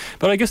themes.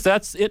 But I guess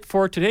that's it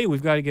for today.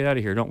 We've got to get out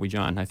of here, don't we,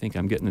 John? I think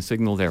I'm getting the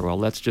signal there. Well,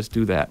 let's just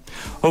do that.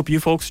 Hope you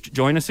folks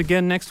join us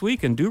again next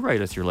week, and do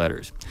write us your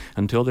letters.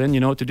 Until then, you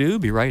know what to do.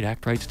 Be right,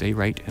 act right, stay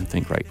right, and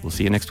think right. We'll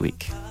see you next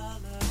week.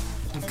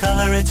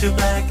 Color it to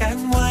black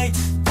and white.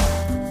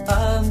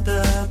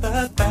 Under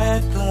the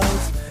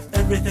bedclothes,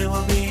 everything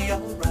will be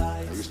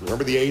alright.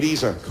 Remember the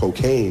 80s?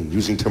 Cocaine,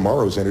 using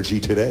tomorrow's energy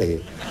today.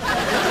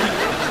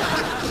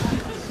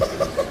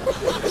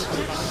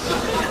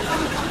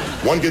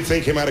 One good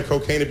thing came out of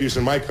cocaine abuse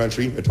in my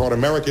country. It taught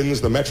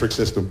Americans the metric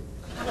system.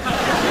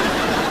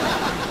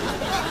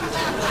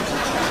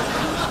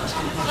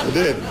 It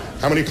did.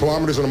 How many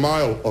kilometers in a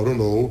mile? I don't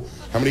know.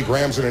 How many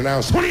grams in an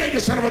ounce? 28, you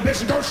son of a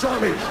bitch, and don't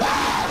short me!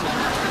 Ah!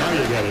 Now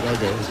you get it,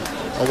 okay.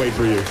 I'll wait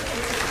for you.